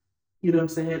need? You know what I'm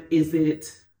saying? Is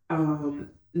it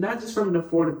not just from an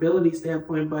affordability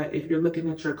standpoint, but if you're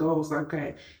looking at your goals, like,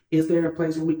 okay, is there a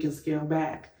place where we can scale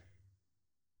back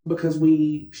because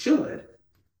we should,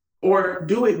 or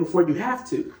do it before you have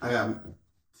to?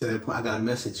 To that point, I got a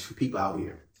message for people out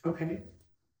here. Okay.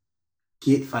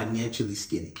 Get financially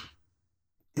skinny.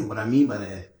 And what I mean by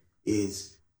that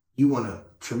is you want to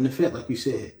trim the fat, like you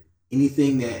said.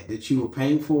 Anything that you were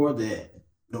paying for that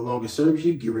no longer serves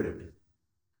you, get rid of it.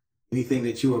 Anything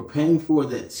that you are paying for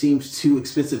that seems too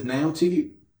expensive now to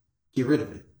you, get rid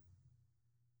of it.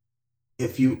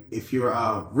 If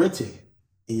you're renting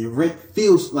and your rent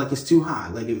feels like it's too high,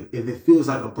 like if it feels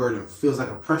like a burden, feels like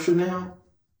a pressure now,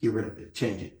 get rid of it,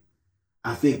 change it.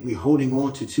 I think we're holding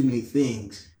on to too many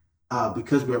things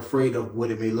because we're afraid of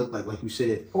what it may look like you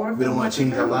said. Or we don't want to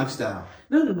change our lifestyle.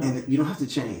 No. And you don't have to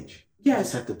change. Yes. You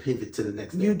just have to pivot to the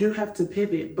next thing. You do have to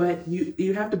pivot, but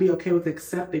you have to be okay with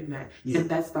accepting that. Yeah. And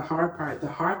that's the hard part. The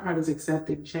hard part is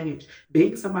accepting change.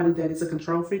 Being somebody that is a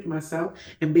control freak myself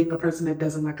and being a person that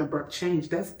doesn't like abrupt change,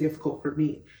 that's difficult for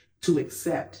me to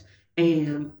accept.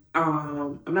 And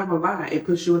I'm not gonna lie, it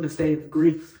puts you in a state of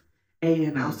grief.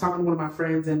 And I was talking to one of my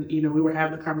friends and, we were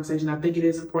having a conversation. I think it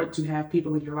is important to have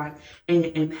people in your life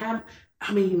and have,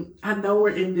 I know we're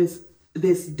in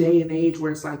this day and age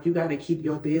where it's like you got to keep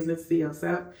your business to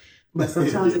yourself, but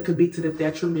sometimes it could be to the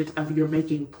detriment of your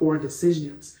making poor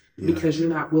decisions because you're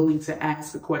not willing to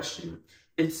ask a question.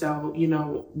 And so,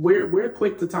 we're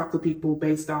quick to talk to people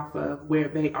based off of where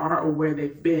they are or where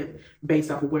they've been,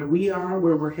 based off of where we are,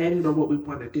 where we're headed, or what we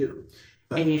want to do.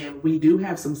 And we do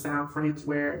have some sound friends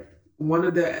where one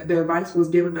of the advice was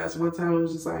given to us one time. It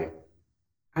was just like,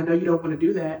 I know you don't want to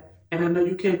do that, and I know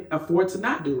you can't afford to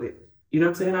not do it. You know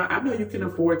what I'm saying? I know you can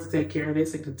afford to take care of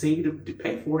this and continue to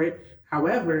pay for it.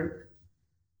 However,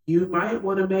 you might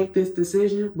want to make this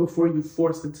decision before you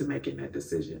force into making that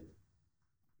decision.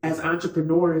 As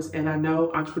entrepreneurs, and I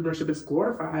know entrepreneurship is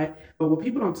glorified, but what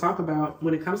people don't talk about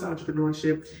when it comes to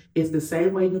entrepreneurship is the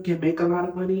same way you can make a lot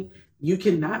of money, you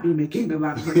cannot be making a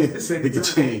lot of money at the same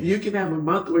time. You can have a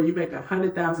month where you make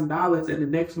 $100,000 and the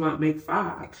next month make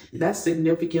 $5,000. That's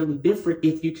significantly different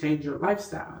if you change your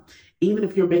lifestyle. Even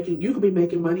if you could be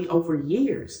making money over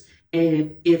years.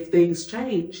 And if things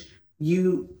change,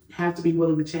 you have to be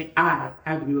willing to change. I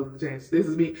have to be willing to change. This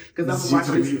is me. Because I'm going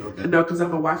to watch this. Okay. No, because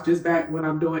I'm going to watch this back when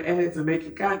I'm doing ads and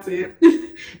making content.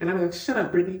 And I'm like, shut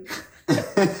up, Brittany.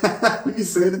 You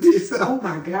said it to yourself. Oh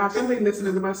my gosh. I've been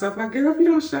listening to myself like, girl, if you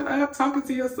don't shut up talking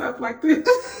to yourself like this.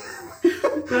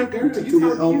 Like, girl, you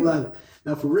your own life.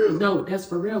 Now, for real. No, that's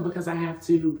for real because I have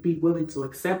to be willing to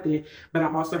accept it. But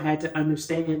I also had to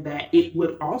understand that it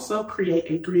would also create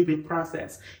a grieving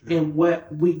process. And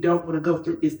what we don't want to go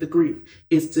through is the grief,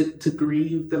 is to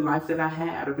grieve the life that I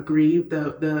had or to grieve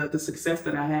the success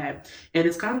that I had. And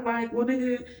it's kind of like, well,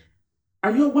 nigga,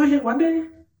 are you a one-hit wonder?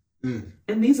 And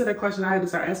these are the questions I had to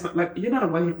start asking. Like, you're not a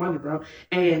one-hit wonder, bro.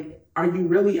 And are you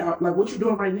really out? Like, what you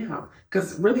doing right now?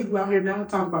 Because really, you out here now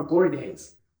talking about glory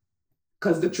days.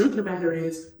 Because the truth of the matter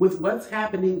is, with what's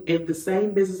happening in the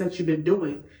same business that you've been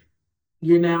doing,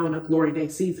 you're now in a glory day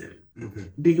season. Mm-hmm.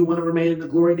 Do you want to remain in the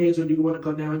glory days, or do you want to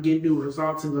go now and get new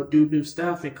results and go do new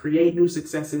stuff and create new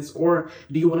successes? Or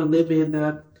do you want to live in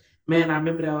the, man, I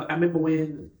remember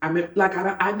when, I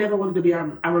never wanted to be, I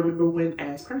remember when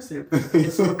as person.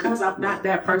 And so because I'm not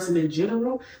that person in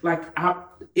general,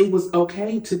 it was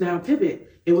okay to now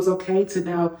pivot. It's okay to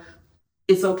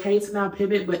now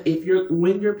pivot, but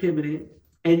when you're pivoting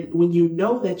and when you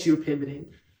know that you're pivoting,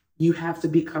 you have to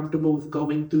be comfortable with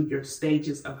going through your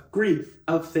stages of grief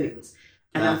of things.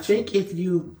 And I think if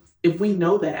we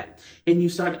know that and you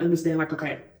start to understand, like,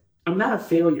 okay, I'm not a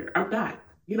failure. I'm not.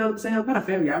 You know what I'm saying? I'm not a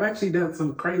failure. I've actually done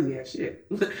some crazy ass shit.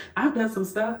 I've done some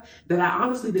stuff that I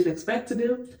honestly didn't expect to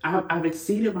do. I've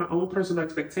exceeded my own personal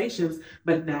expectations,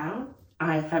 but now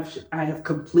I have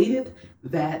completed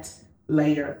that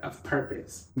layer of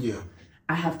purpose. Yeah.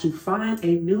 I have to find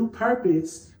a new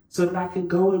purpose so that I can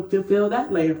go and fulfill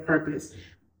that layer of purpose.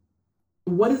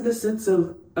 What is the sense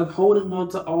of holding on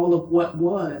to all of what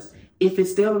was if it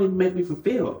still didn't make me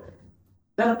fulfilled?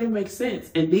 That don't even make sense.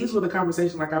 And these were the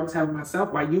conversations like I was having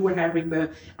myself while you were having all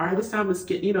right, it's time to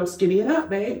skinny it up,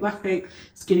 babe. Like,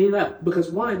 skinny it up.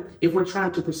 Because one, if we're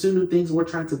trying to pursue new things, we're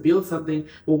trying to build something,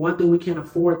 well, one thing we can't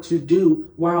afford to do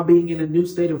while being in a new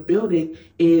state of building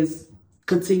is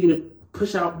continue to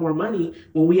push out more money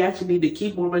when we actually need to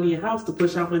keep more money in house to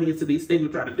push out money into these things we're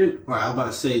trying to do. Right, I was about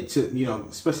to say,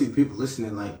 especially the people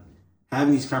listening, like,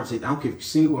 having these conversations, I don't care if you're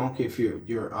single, I don't care if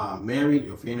you're married,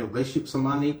 or if you're in a relationship with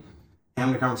somebody,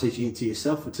 having a conversation to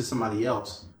yourself or to somebody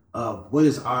else. What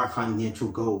is our financial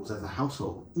goals as a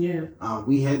household? Yeah.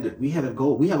 We had a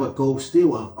goal. We have a goal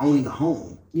still of owning a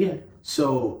home. Yeah.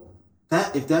 So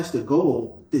if that's the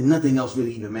goal, then nothing else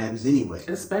really even matters anyway.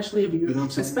 Especially if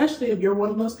you're one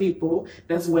of those people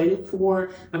that's waiting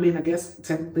for, I guess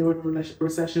technically we're in a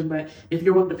recession, but if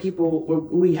you're one of the people where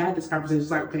we had this conversation,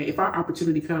 it's like, okay, if our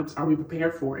opportunity comes, are we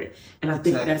prepared for it? And I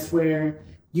think that's where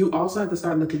you also have to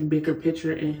start looking bigger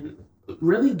picture and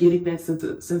really getting that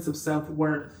sense of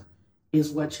self-worth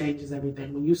is what changes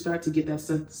everything. When you start to get that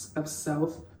sense of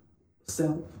self,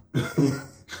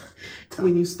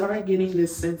 When you start getting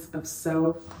this sense of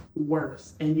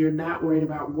self-worth and you're not worried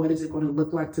about what is it going to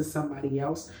look like to somebody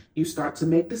else, you start to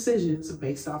make decisions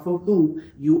based off of who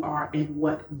you are and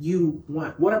what you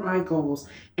want. What are my goals?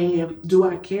 And do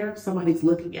I care if somebody's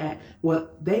looking at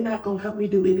what they not going to help me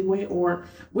do anyway, or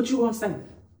what you going to say?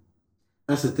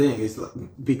 That's the thing. It's like,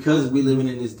 because we're living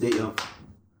in this day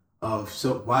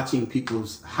of watching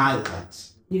people's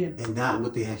highlights and not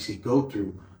what they actually go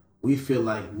through, we feel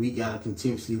like we gotta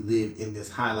continuously live in this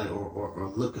highlight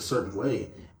or look a certain way.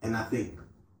 And I think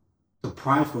the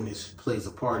pridefulness plays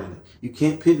a part in it. You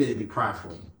can't pivot and be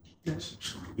prideful. That's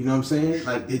true. You know what I'm saying?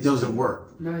 Like, it doesn't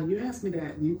work. No, you asked me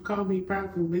that. You called me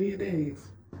prideful many a days.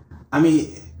 I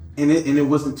mean, and it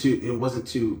wasn't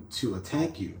to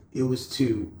attack you. It was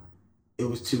to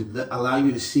allow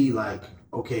you to see, like,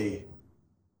 okay,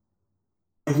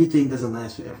 everything doesn't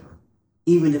last forever.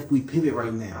 Even if we pivot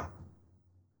right now,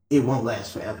 it won't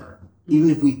last forever. Even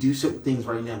if we do certain things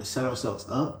right now to set ourselves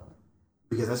up,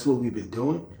 because that's what we've been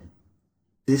doing,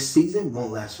 this season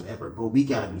won't last forever. But we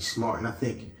gotta be smart. And I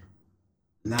think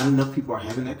not enough people are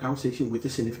having that conversation with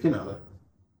their significant other.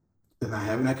 They're not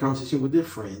having that conversation with their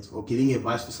friends or getting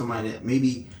advice from somebody that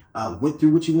maybe went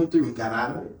through what you went through and got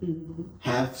out of it. Mm-hmm.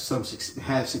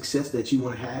 Have success that you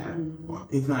want to have, or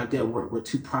anything like that. We're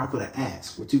too prideful to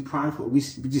ask. We're too prideful. We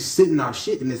just sit in our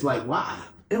shit, and it's like, why?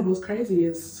 And what's crazy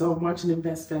is, so March and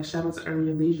Invest Fest, shout out to Earn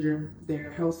Your Leisure.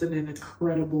 They're hosting an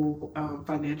incredible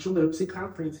financial literacy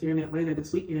conference here in Atlanta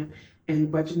this weekend.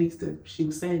 And Budgetnista, she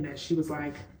was saying that. She was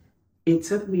like, it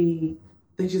took me,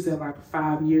 I think she said like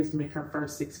 5 years to make her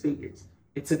first 6 figures.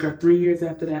 It took her 3 years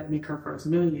after that to make her first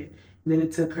 $1 million. And then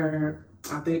it took her,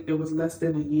 I think it was less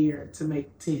than a year to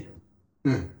make 10.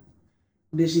 Then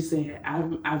she said,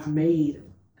 I've made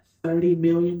 $30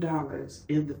 million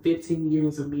in the 15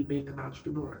 years of me being an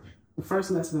entrepreneur. The first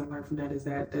lesson I learned from that is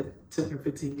that took her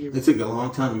 15 years. It took a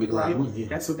long time to make a lot of money. Yeah.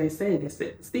 That's what they said. They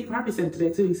said, Steve Harvey said it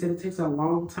today too. He said it takes a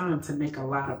long time to make a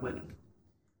lot of money.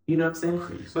 You know what I'm saying?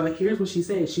 Crazy. So like, here's what she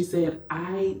said. She said,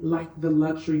 I like the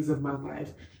luxuries of my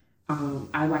life.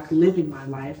 I like living my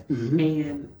life,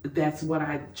 and that's what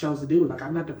I chose to do. Like,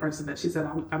 I'm not the person that, she said,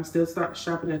 I'm still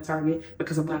shopping at Target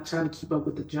because I'm not trying to keep up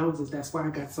with the Joneses. That's why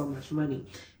I got so much money.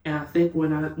 And I think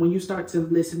when you start to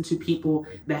listen to people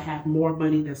that have more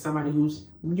money than somebody who's,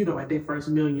 you know, at their first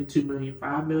 $1 million, $2 million,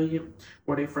 $5 million,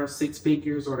 or their first 6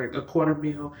 figures, or a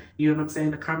 $250,000, you know what I'm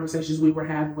saying? The conversations we were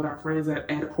having with our friends at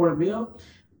 $250,000,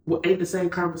 well, ain't the same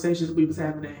conversations we was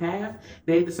having at half.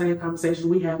 They ain't the same conversations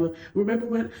we had with. Remember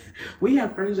when we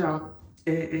have friends, y'all,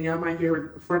 and y'all might hear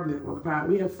it from them on the pod.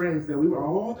 We have friends that we were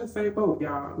all in the same boat,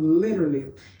 y'all, literally,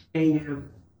 and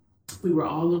we were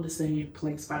all in the same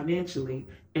place financially.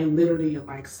 And literally in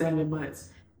like 7 months,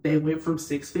 they went from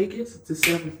 6 figures to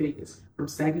 7 figures, from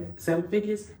 7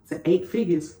 figures to 8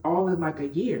 figures, all in like a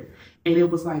year. And it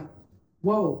was like,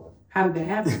 whoa. How did that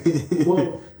happen?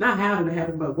 Well, not how did it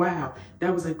happen, but wow,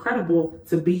 that was incredible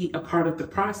to be a part of the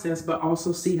process, but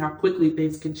also see how quickly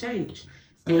things can change.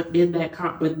 And in that,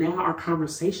 but now our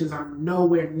conversations are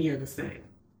nowhere near the same.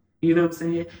 You know what I'm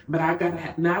saying? But I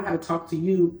gotta talk to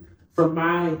you from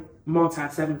my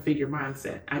multi-7-figure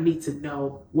mindset. I need to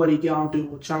know, what are y'all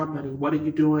doing with y'all money? What are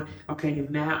you doing? Okay,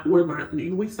 now we're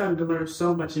learning. We started to learn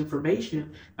so much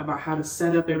information about how to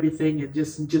set up everything, and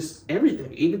just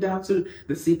everything, even down to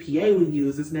the CPA we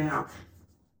use is now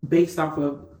based off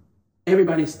of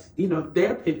everybody's, you know,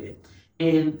 their pivot,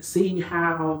 and seeing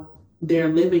how they're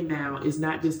living now is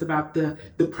not just about the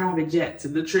private jets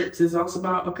and the trips. It's also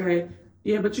about, okay,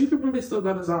 yeah, but you can really still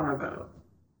go to Zara though.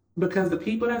 Because the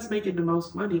people that's making the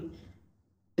most money,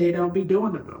 they don't be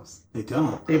doing the most. They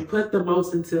don't. They put the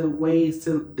most into ways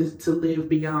to live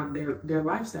beyond their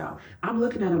lifestyle. I'm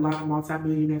looking at a lot of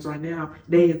multimillionaires right now.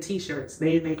 They in t-shirts.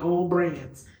 They in their own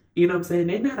brands. You know what I'm saying?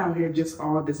 They're not out here just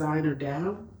all designer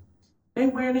down. They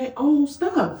wearing their own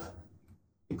stuff.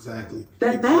 Exactly.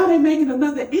 Now they're making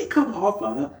another income off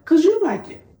of it because you like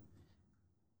it.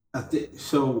 I think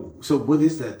so. So what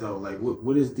is that though? Like,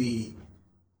 what is the,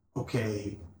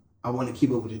 okay, I want to keep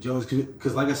up with the Jones,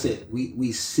 because like I said,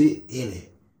 we sit in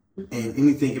it, and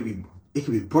anything can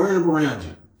be burning around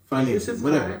you, financially,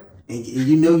 whatever. And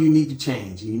you know you need to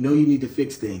change, and you know you need to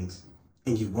fix things,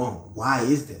 and you won't. Why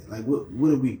is that? Like,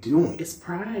 what are we doing? It's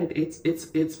pride.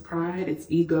 It's pride. It's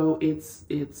ego. It's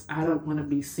I don't want to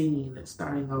be seen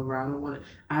starting over. I don't want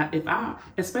to.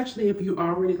 Especially if you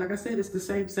already, like I said, it's the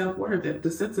same self-worth. The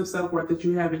sense of self-worth that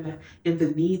you have in the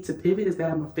need to pivot is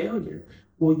that I'm a failure.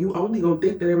 Well, you only gonna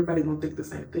think that everybody gonna think the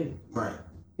same thing. Right.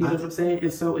 You know what I'm saying?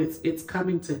 And so it's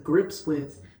coming to grips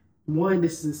with, one,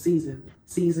 this is a season.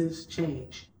 Seasons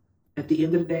change. At the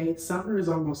end of the day, summer is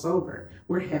almost over.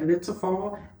 We're headed into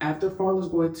fall. After fall is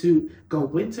going to go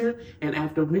winter, and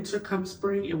after winter comes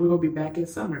spring, and we're going to be back in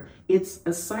summer. It's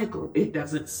a cycle. It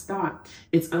doesn't stop.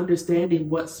 It's understanding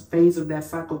what phase of that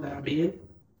cycle that I'm in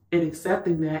and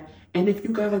accepting that. And if you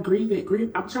gotta grieve it,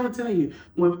 grieve. I'm trying to tell you,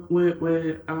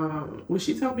 when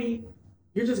she told me,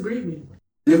 you're just grieving.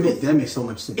 That makes so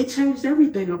much sense. It changed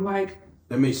everything. I'm like,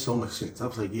 that makes so much sense. I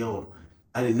was like, yo,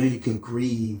 I didn't know you can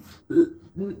grieve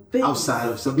things, outside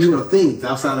of some, things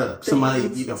outside of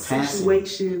somebody, passing.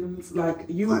 Situations like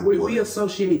we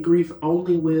associate grief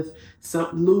only with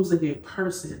losing a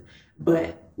person.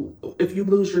 But if you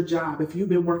lose your job, if you've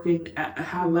been working at a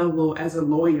high level as a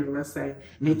lawyer, let's say,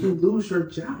 and you lose your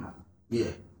job,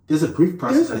 there's a grief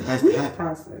process that has to happen.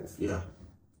 Process. Yeah,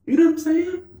 you know what I'm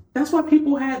saying? That's why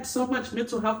people had so much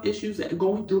mental health issues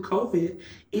going through COVID.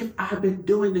 If I've been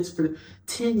doing this for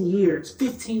 10 years,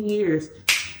 15 years,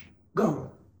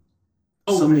 go.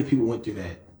 So many people went through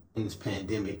that in this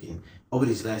pandemic and over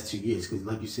these last 2 years, because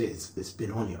like you said, it's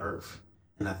been on the earth.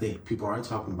 And I think people aren't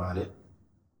talking about it.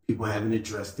 People haven't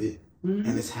addressed it.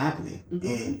 And it's happening.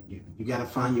 And you got to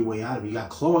find your way out of it. You got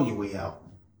to claw your way out.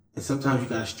 And sometimes you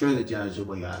got to strategize your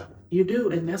way out of it. You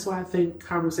do, and that's why I think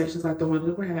conversations like the one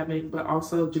that we're having, but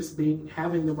also just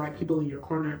having the right people in your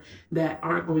corner that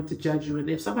aren't going to judge you. And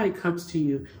if somebody comes to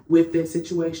you with their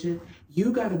situation,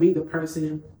 you got to be the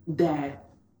person that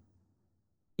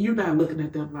you're not looking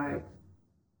at them like,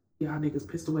 y'all niggas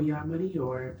pissed away y'all money,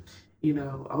 or, that's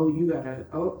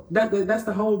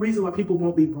the whole reason why people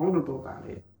won't be vulnerable about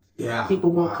it. Yeah.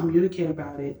 People won't communicate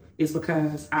about it is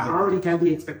because I already have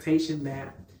the expectation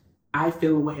that I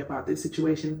feel a way about this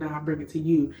situation. Now I bring it to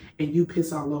you and you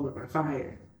piss all over my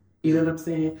fire. You know what I'm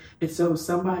saying? And so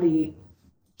somebody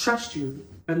trusts you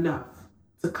enough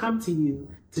to come to you,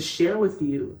 to share with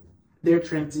you their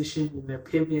transition and their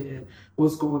pivot and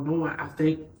what's going on. I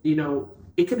think,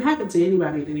 it can happen to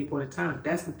anybody at any point in time.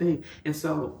 That's the thing. And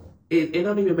so it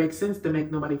don't even make sense to make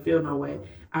nobody feel no way.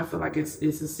 I feel like it's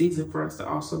a season for us to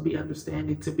also be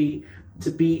understanding, to be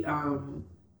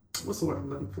what's the word I'm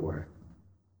looking for?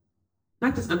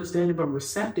 Not just understanding, but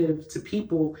receptive to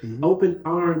people, open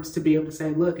arms to be able to say,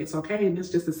 look, it's okay, and it's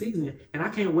just a season. And I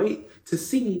can't wait to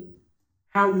see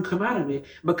how you come out of it.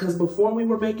 Because before we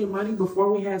were making money,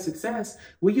 before we had success,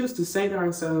 we used to say to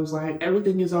ourselves, like,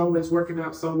 everything is always working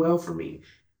out so well for me.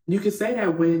 You can say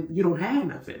that when you don't have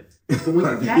nothing. But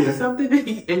when you have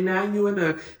something and now you're in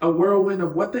a whirlwind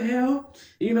of what the hell,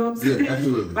 you know what I'm saying? Yeah,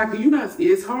 absolutely. Like,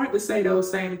 it's hard to say those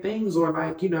same things, or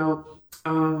like,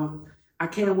 I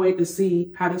can't wait to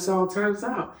see how this all turns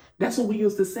out. That's what we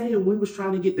used to say when we was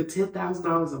trying to get the $10,000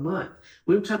 a month.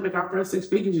 We were trying to make our first 6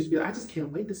 figures. Just be like, I just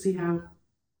can't wait to see how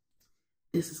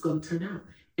this is going to turn out.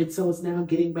 And so it's now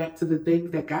getting back to the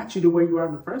things that got you to where you are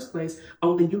in the first place.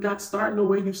 Only you're not starting to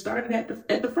where you started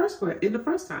at the first place, in the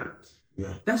first time.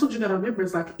 Yeah. That's what you got to remember.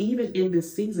 It's like, even in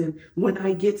this season, when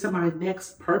I get to my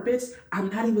next purpose, I'm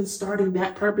not even starting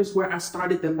that purpose where I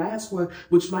started the last one,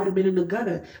 which might have been in the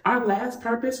gutter. Our last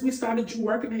purpose, we started you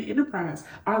working at Enterprise.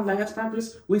 Our last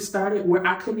purpose, we started where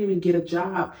I couldn't even get a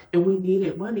job and we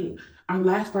needed money. Our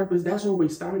last purpose, that's where we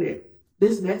started.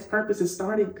 This next purpose is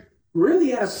starting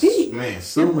really at a peak. Man,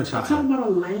 so much higher. I'm talking about a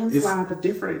landslide of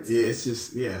difference. Yeah, it's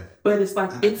just, yeah. But it's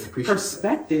like, it's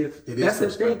perspective. That's the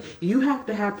thing. You have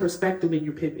to have perspective in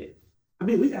your pivot. I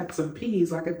mean, we got some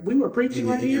P's. Like, we were preaching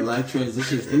right here. Life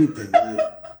transitions, anything.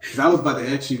 Because I was about to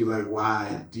ask you, like,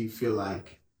 why do you feel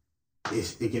like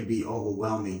it can be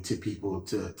overwhelming to people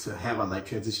to have a life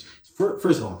transition?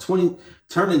 First of all, turning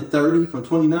 30 from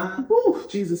 29. Ooh,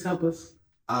 Jesus help us.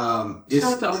 Shout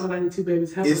out to all the 92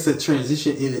 babies. It's a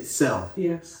transition in itself.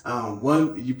 Yes.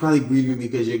 One, you're probably grieving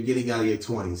because you're getting out of your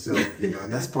 20s. So,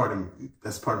 that's part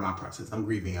of my process. I'm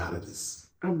grieving out of this.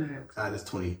 I'm next. Out of this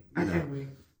 20. I can't wait.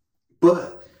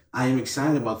 But I am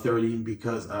excited about 30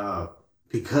 because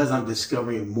I'm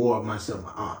discovering more of myself.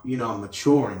 I'm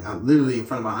maturing. I'm literally in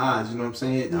front of my eyes. You know what I'm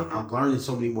saying? Yeah. I'm learning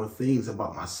so many more things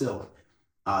about myself.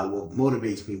 What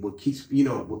motivates me, what keeps,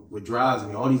 what drives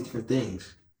me, all these different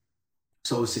things.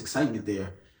 So it's excitement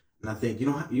there. And I think you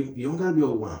don't gotta be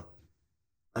overwhelmed.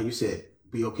 Like you said,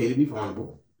 be okay to be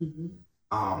vulnerable.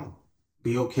 Mm-hmm.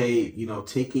 Be okay,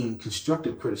 taking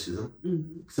constructive criticism.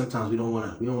 Mm-hmm. Sometimes we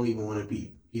don't even want to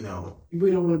be, we don't want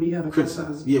to be held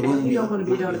accountable. Yeah, we don't want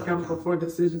to be held accountable for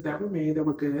decisions that were made that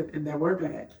were good and that were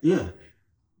bad. Yeah.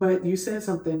 But you said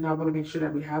something I want to make sure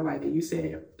that we highlight it. You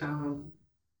said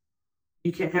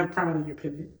you can't have pride in your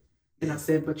pivot. And I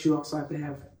said, but you also have to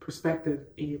have perspective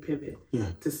in your pivot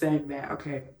to saying that,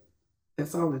 okay,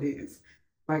 that's all it is.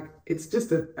 Like, it's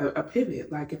just a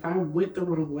pivot. Like, if I went the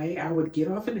wrong way, I would get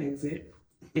off an exit,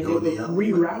 and it would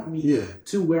reroute me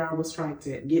to where I was trying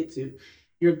to get to.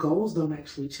 Your goals don't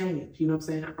actually change. You know what I'm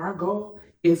saying? Our goal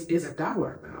is a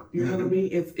dollar amount. You know what I mean?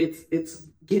 It's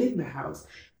getting the house.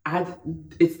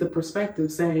 It's the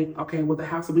perspective saying, okay, well, the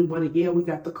house that we wanted, we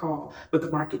got the call, but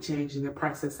the market changed and the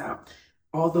price is out.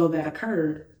 Although that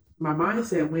occurred, my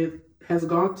mindset has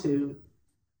gone to,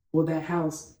 well, that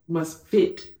house must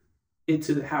fit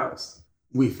into the house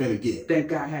we finna get that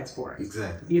God has for us.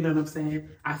 Exactly. You know what I'm saying?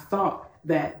 I thought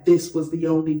that this was the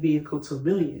only vehicle to $1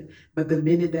 million, but the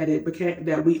minute that it became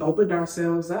that we opened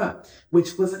ourselves up,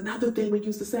 which was another thing we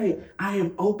used to say, I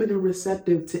am open and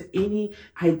receptive to any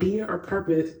idea or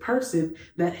person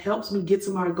that helps me get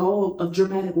to my goal of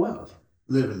dramatic wealth.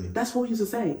 Literally, that's what we used to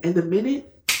say. And the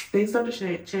minute things start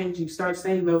to change, you start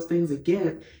saying those things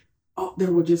again. Oh,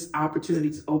 there were just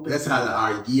opportunities open. That's how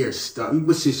our year started.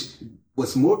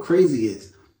 What's more crazy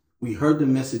is we heard the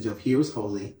message of here is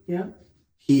holy. Yeah.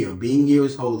 Being here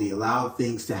is holy. Allow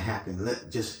things to happen.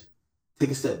 Just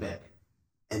take a step back.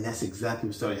 And that's exactly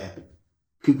what started happening.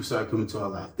 People started coming into our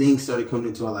life. Things started coming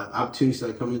into our life. Opportunities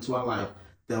started coming into our life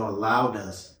that allowed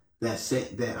us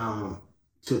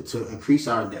to increase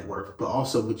our net worth. But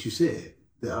also what you said,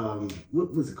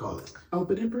 what was it called?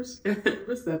 Open and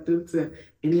receptive to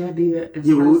any idea.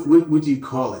 What do you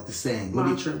call it? The saying.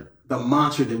 Mantra. The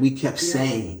mantra that we kept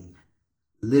saying.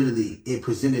 Literally, it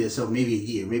presented itself maybe a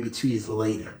year, maybe 2 years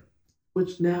later.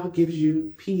 Which now gives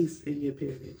you peace in your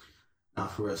pivot.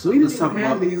 Not for us. So we didn't even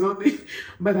have these on me,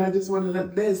 but I just wanted to,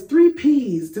 there's 3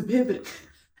 P's to pivot.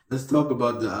 Let's talk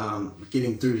about the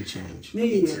getting through the change.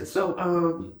 Yeah.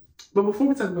 So, but before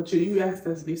we talk about you asked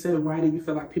us, you said, why do you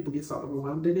feel like people get so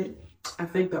overwhelmed in it? I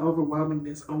think the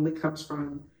overwhelmingness only comes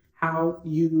from how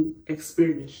you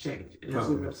experience change. And that's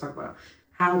what we're going to talk about.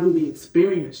 How do we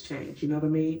experience change? You know what I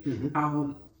mean?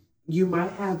 Mm-hmm. You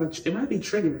might have it might be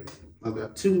triggering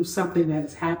to something that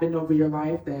has happened over your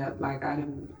life that, like, I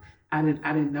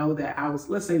didn't know that I was.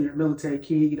 Let's say you're a military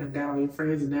kid, you done got all your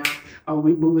friends, and now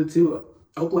we moving to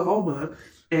Oklahoma,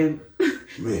 and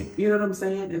you know what I'm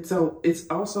saying. And so it's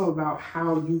also about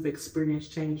how you've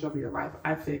experienced change over your life.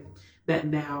 I think that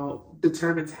now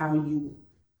determines how you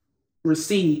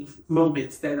receive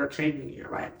moments that are changing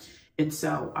your life. And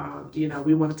so,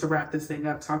 we wanted to wrap this thing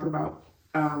up talking about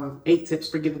 8 tips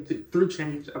for getting through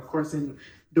change. Of course, in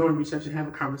doing research and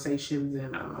having conversations,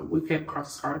 and we came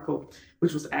across this article,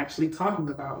 which was actually talking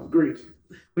about grief,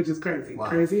 which is crazy. Wow.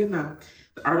 Crazy enough,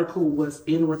 the article was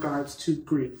in regards to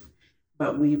grief.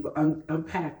 But we've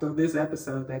unpacked on this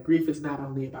episode that grief is not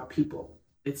only about people.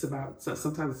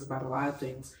 Sometimes it's about a lot of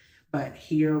things. But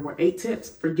here were 8 tips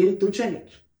for getting through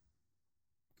change.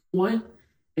 1,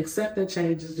 accept that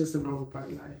change is just a normal part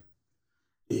of life.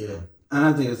 Yeah. And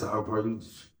I think it's the hard part. You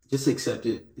just accept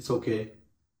it. It's okay.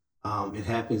 It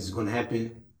happens. It's going to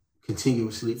happen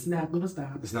continuously. It's not going to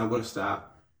stop. It's not going to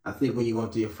stop. I think when you're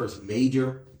going through your first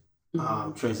major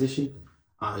transition,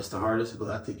 it's the hardest. But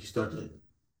I think you start to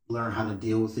learn how to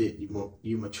deal with it.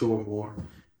 You mature more.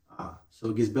 So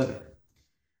it gets better.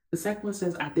 The second one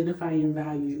says identify your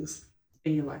values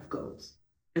and your life goals.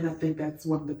 And I think that's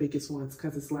one of the biggest ones,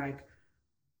 because it's like,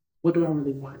 what do I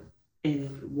really want?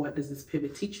 And what does this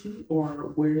pivot teach me?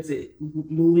 Or where is it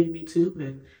moving me to?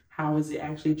 And how is it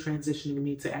actually transitioning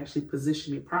me to actually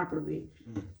position me properly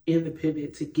in the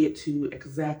pivot to get to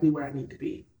exactly where I need to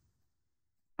be?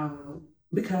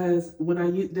 Because when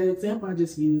the example I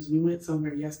just used, we went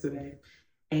somewhere yesterday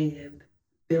and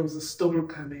there was a storm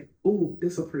coming. Ooh,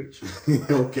 this will preach.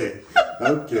 Okay.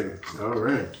 All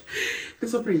right.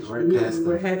 This will preach. We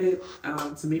were headed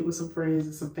to meet with some friends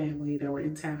and some family that were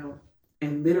in town.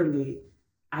 And literally,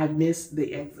 I missed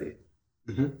the exit.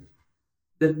 Mm-hmm.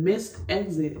 The missed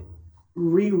exit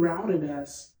rerouted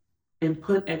us and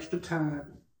put extra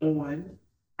time on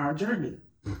our journey.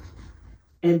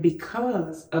 And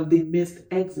because of the missed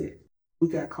exit, we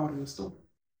got caught in a storm.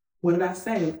 What did I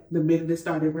say the minute it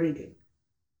started raining?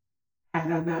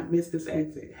 Had I not missed this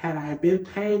exit, had I been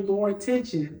paying more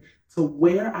attention to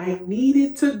where I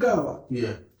needed to go,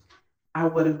 I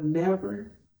would have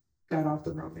never got off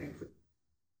the wrong exit.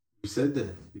 You said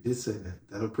that. You did say that.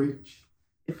 That'll preach.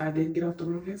 If I didn't get off the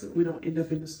wrong exit, we don't end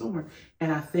up in the storm.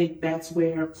 And I think that's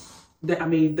where,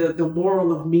 the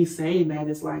moral of me saying that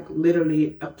is like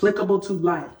literally applicable to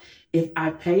life. If I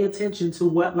pay attention to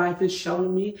what life is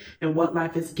showing me and what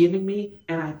life is giving me,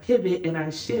 and I pivot and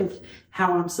I shift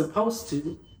how I'm supposed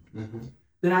to,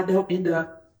 then I don't end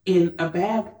up in a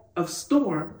bag of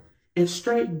storm and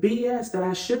straight BS that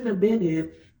I shouldn't have been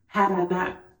in had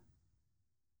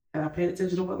I paid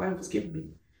attention to what life was giving me.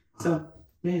 So,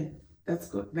 man, that's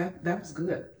good. That was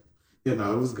good. Yeah,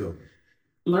 no, it was good.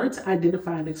 Learn to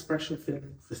identify and express your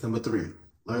feelings. That's number 3.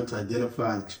 Learn to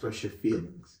identify and express your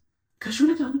feelings. Because you're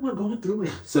not the only one going through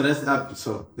it. So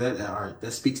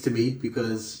that speaks to me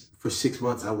because for 6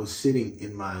 months I was sitting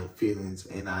in my feelings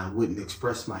and I wouldn't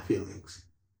express my feelings.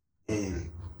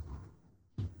 And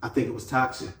I think it was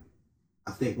toxic.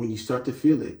 I think when you start to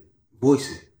feel it,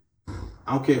 voice it.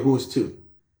 I don't care who it's to.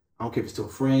 I don't care if it's to a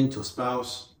friend, to a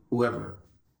spouse, whoever.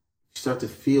 You start to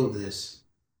feel this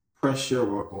pressure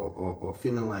or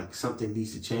feeling like something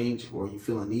needs to change or you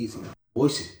feel uneasy.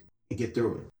 Voice it and get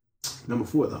through it. Number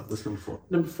 4, though. What's number 4?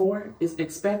 Number 4 is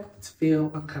expect to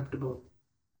feel uncomfortable.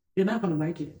 You're not going to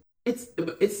like it. It's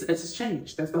a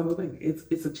change. That's the whole thing.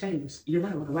 It's a change. You're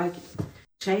not going to like it.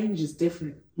 Change is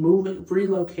different.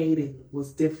 Relocating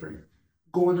was different.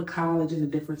 Going to college in a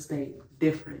different state,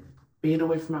 different. Being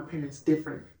away from my parents,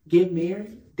 different. Getting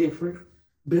married, different.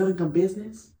 Building a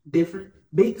business, different.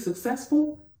 Being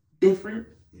successful, different.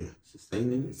 Yeah,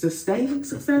 sustaining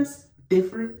success,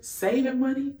 different. Saving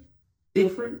money,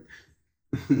 different.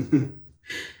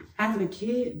 Having a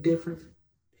kid, different.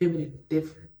 Pivoting,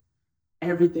 different.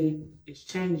 Everything is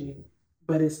changing,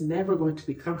 but it's never going to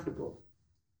be comfortable.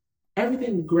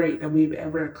 Everything great that we've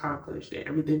ever accomplished and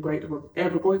everything great that we're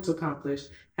ever going to accomplish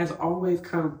has always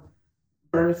come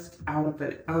birthed out of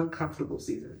an uncomfortable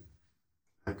season.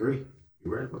 I agree.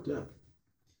 You're right about that.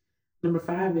 Number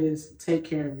 5 is take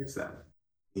care of yourself.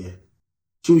 Yeah.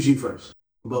 Choose you first.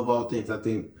 Above all things, I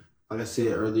think, like I said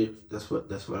earlier, that's what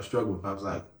I struggled with. I was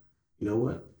like, you know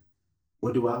what?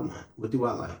 What do I want? What do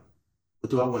I like?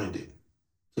 What do I want to do?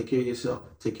 Take care of yourself.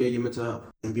 Take care of your mental health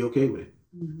and be okay with it.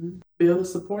 Mm-hmm. Build a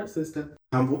support system.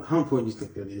 How important do you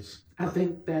think that is? I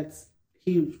think that's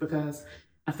huge because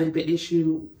I think the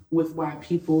issue with why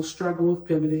people struggle with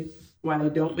pivoting, why they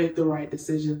don't make the right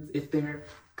decisions if they're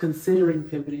considering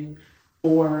pivoting,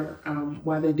 or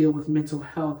why they deal with mental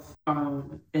health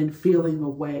and feeling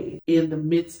away in the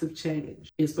midst of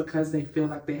change is because they feel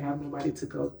like they have nobody to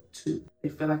go to. They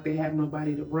feel like they have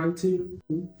nobody to run to.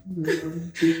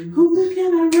 Who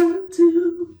can I run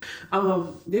to?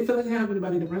 They feel like they have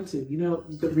anybody to run to. You know,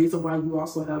 the reason why you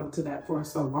also held on to that for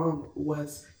so long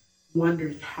was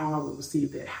wondering how I would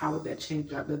receive that. How would that change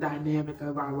the dynamic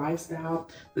of our lifestyle,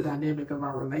 the dynamic of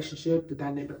our relationship, the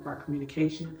dynamic of our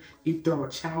communication? You throw a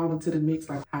child into the mix,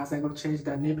 like how's that going to change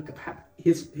the dynamic of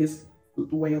his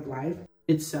way of life?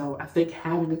 And so I think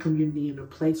having a community and a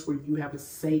place where you have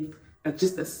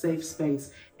just a safe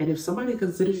space. And if somebody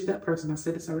considers you that person, I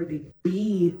said this already,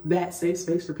 be that safe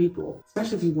space for people,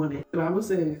 especially if you want it. The Bible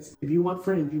says, if you want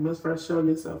friends, you must first show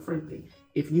yourself friendly.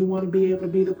 If you want to be able to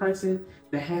be the person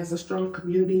that has a strong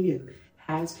community and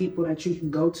has people that you can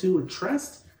go to and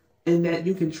trust, and that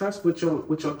you can trust with your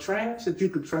trash, that you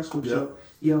can trust with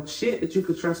your shit, that you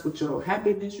can trust with your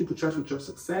happiness, you can trust with your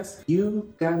success,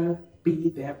 you gotta be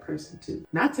that person too.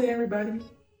 Not to everybody,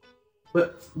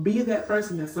 but be that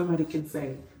person that somebody can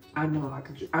say, I know I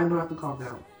can call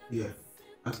Mel. Yeah,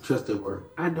 I can trust their word.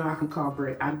 I know I can call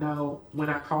Brett. I know when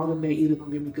I call them, they either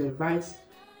gonna give me good advice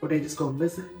or they just gonna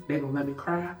listen. They gonna let me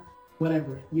cry.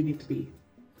 Whatever you need to be.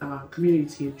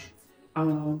 Community's huge.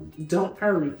 Don't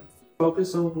hurry.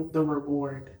 Focus on the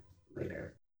reward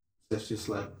later. That's just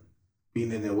like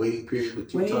being in that waiting period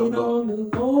that you Wait talk about. on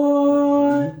the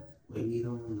Lord. Wait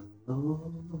on the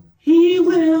Lord. He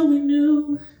will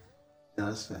renew. No,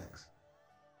 that's facts.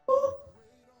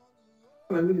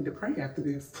 Well, we need to pray after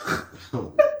this.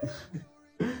 Number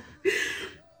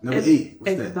 8.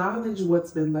 What's that? Acknowledge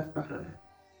what's been left behind.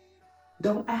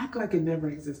 Don't act like it never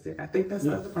existed. I think that's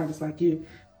the other part. It's like you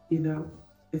know,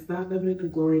 it's not living in the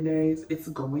glory days. It's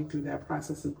going through that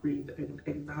process of grief and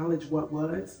acknowledge what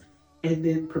was and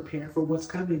then prepare for what's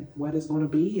coming, what is going to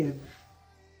be, and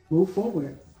move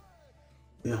forward.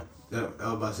 Yeah, I was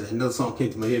about to say, another song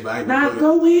came to my head, but I ain't Not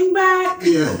going back.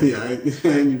 Yeah, I ain't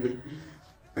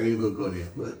even gonna go there.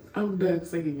 But I'm done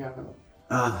singing, y'all.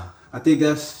 I think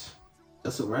that's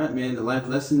a wrap, man. The life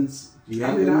lessons. I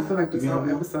feel like this whole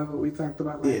episode we talked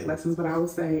about life lessons, but I would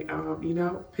say,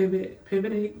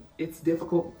 pivoting, it's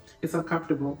difficult, it's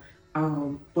uncomfortable,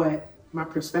 but my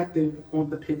perspective on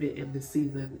the pivot in this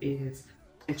season is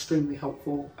extremely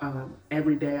helpful.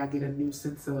 Every day I get a new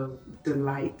sense of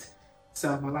delight.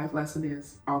 So my life lesson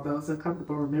is, although it's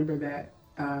uncomfortable, remember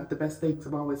that the best things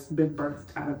have always been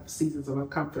birthed out of seasons of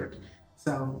uncomfort.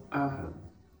 So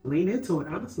lean into it,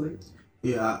 honestly.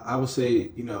 Yeah, I would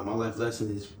say, my life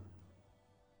lesson is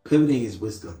pivoting is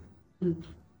wisdom.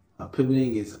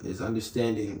 Pivoting is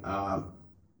understanding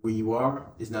where you are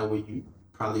is not where you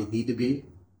probably need to be,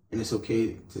 and it's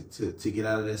okay to get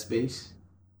out of that space.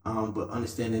 But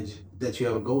understanding that you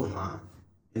have a goal in mind,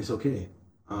 and it's okay.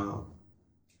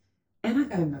 And I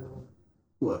got another one.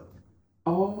 What?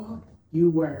 All you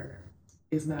were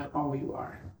is not all you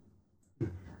are.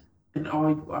 And all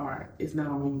you are is not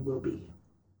all you will be.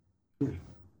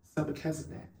 So because of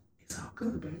that, it's all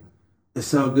good, baby.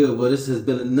 It's all good. Well, this has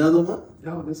been another one.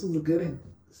 Oh, this was a good one.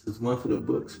 This is one for the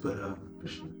books, but For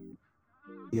sure.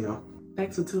 you know,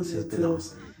 Thanks for tuning this has in been to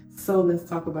awesome. So Let's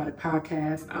Talk About It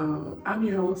podcast. I'm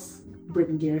your host,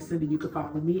 Brittany Garrison, and you can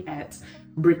follow me at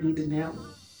Brittany Donnell.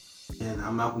 And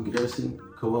I'm Malcolm Garrison,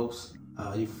 co-host.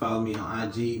 You can follow me on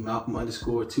IG,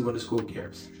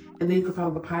 Malcolm_2_Garrison. And then you can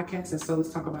follow the podcast at So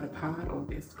Let's Talk About It pod on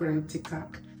Instagram,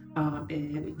 TikTok,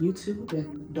 and YouTube.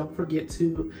 And don't forget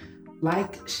to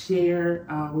like, share.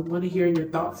 We want to hear your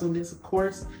thoughts on this, of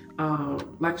course.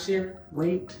 Like, share,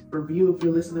 rate, review if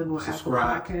you're listening on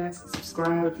Subscribe. Apple Podcasts.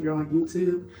 Subscribe if you're on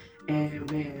YouTube.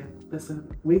 And man, listen,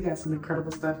 we got some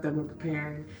incredible stuff that we're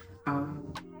preparing.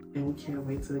 And we can't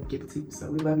wait to give it to you.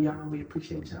 So we love y'all and we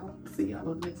appreciate y'all. See y'all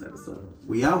on the next episode.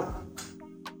 We out.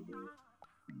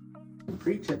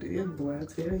 Preach at the end, boy. I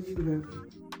tell you.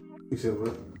 You said what?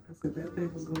 I said that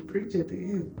thing was going to preach at the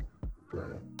end.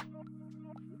 Right.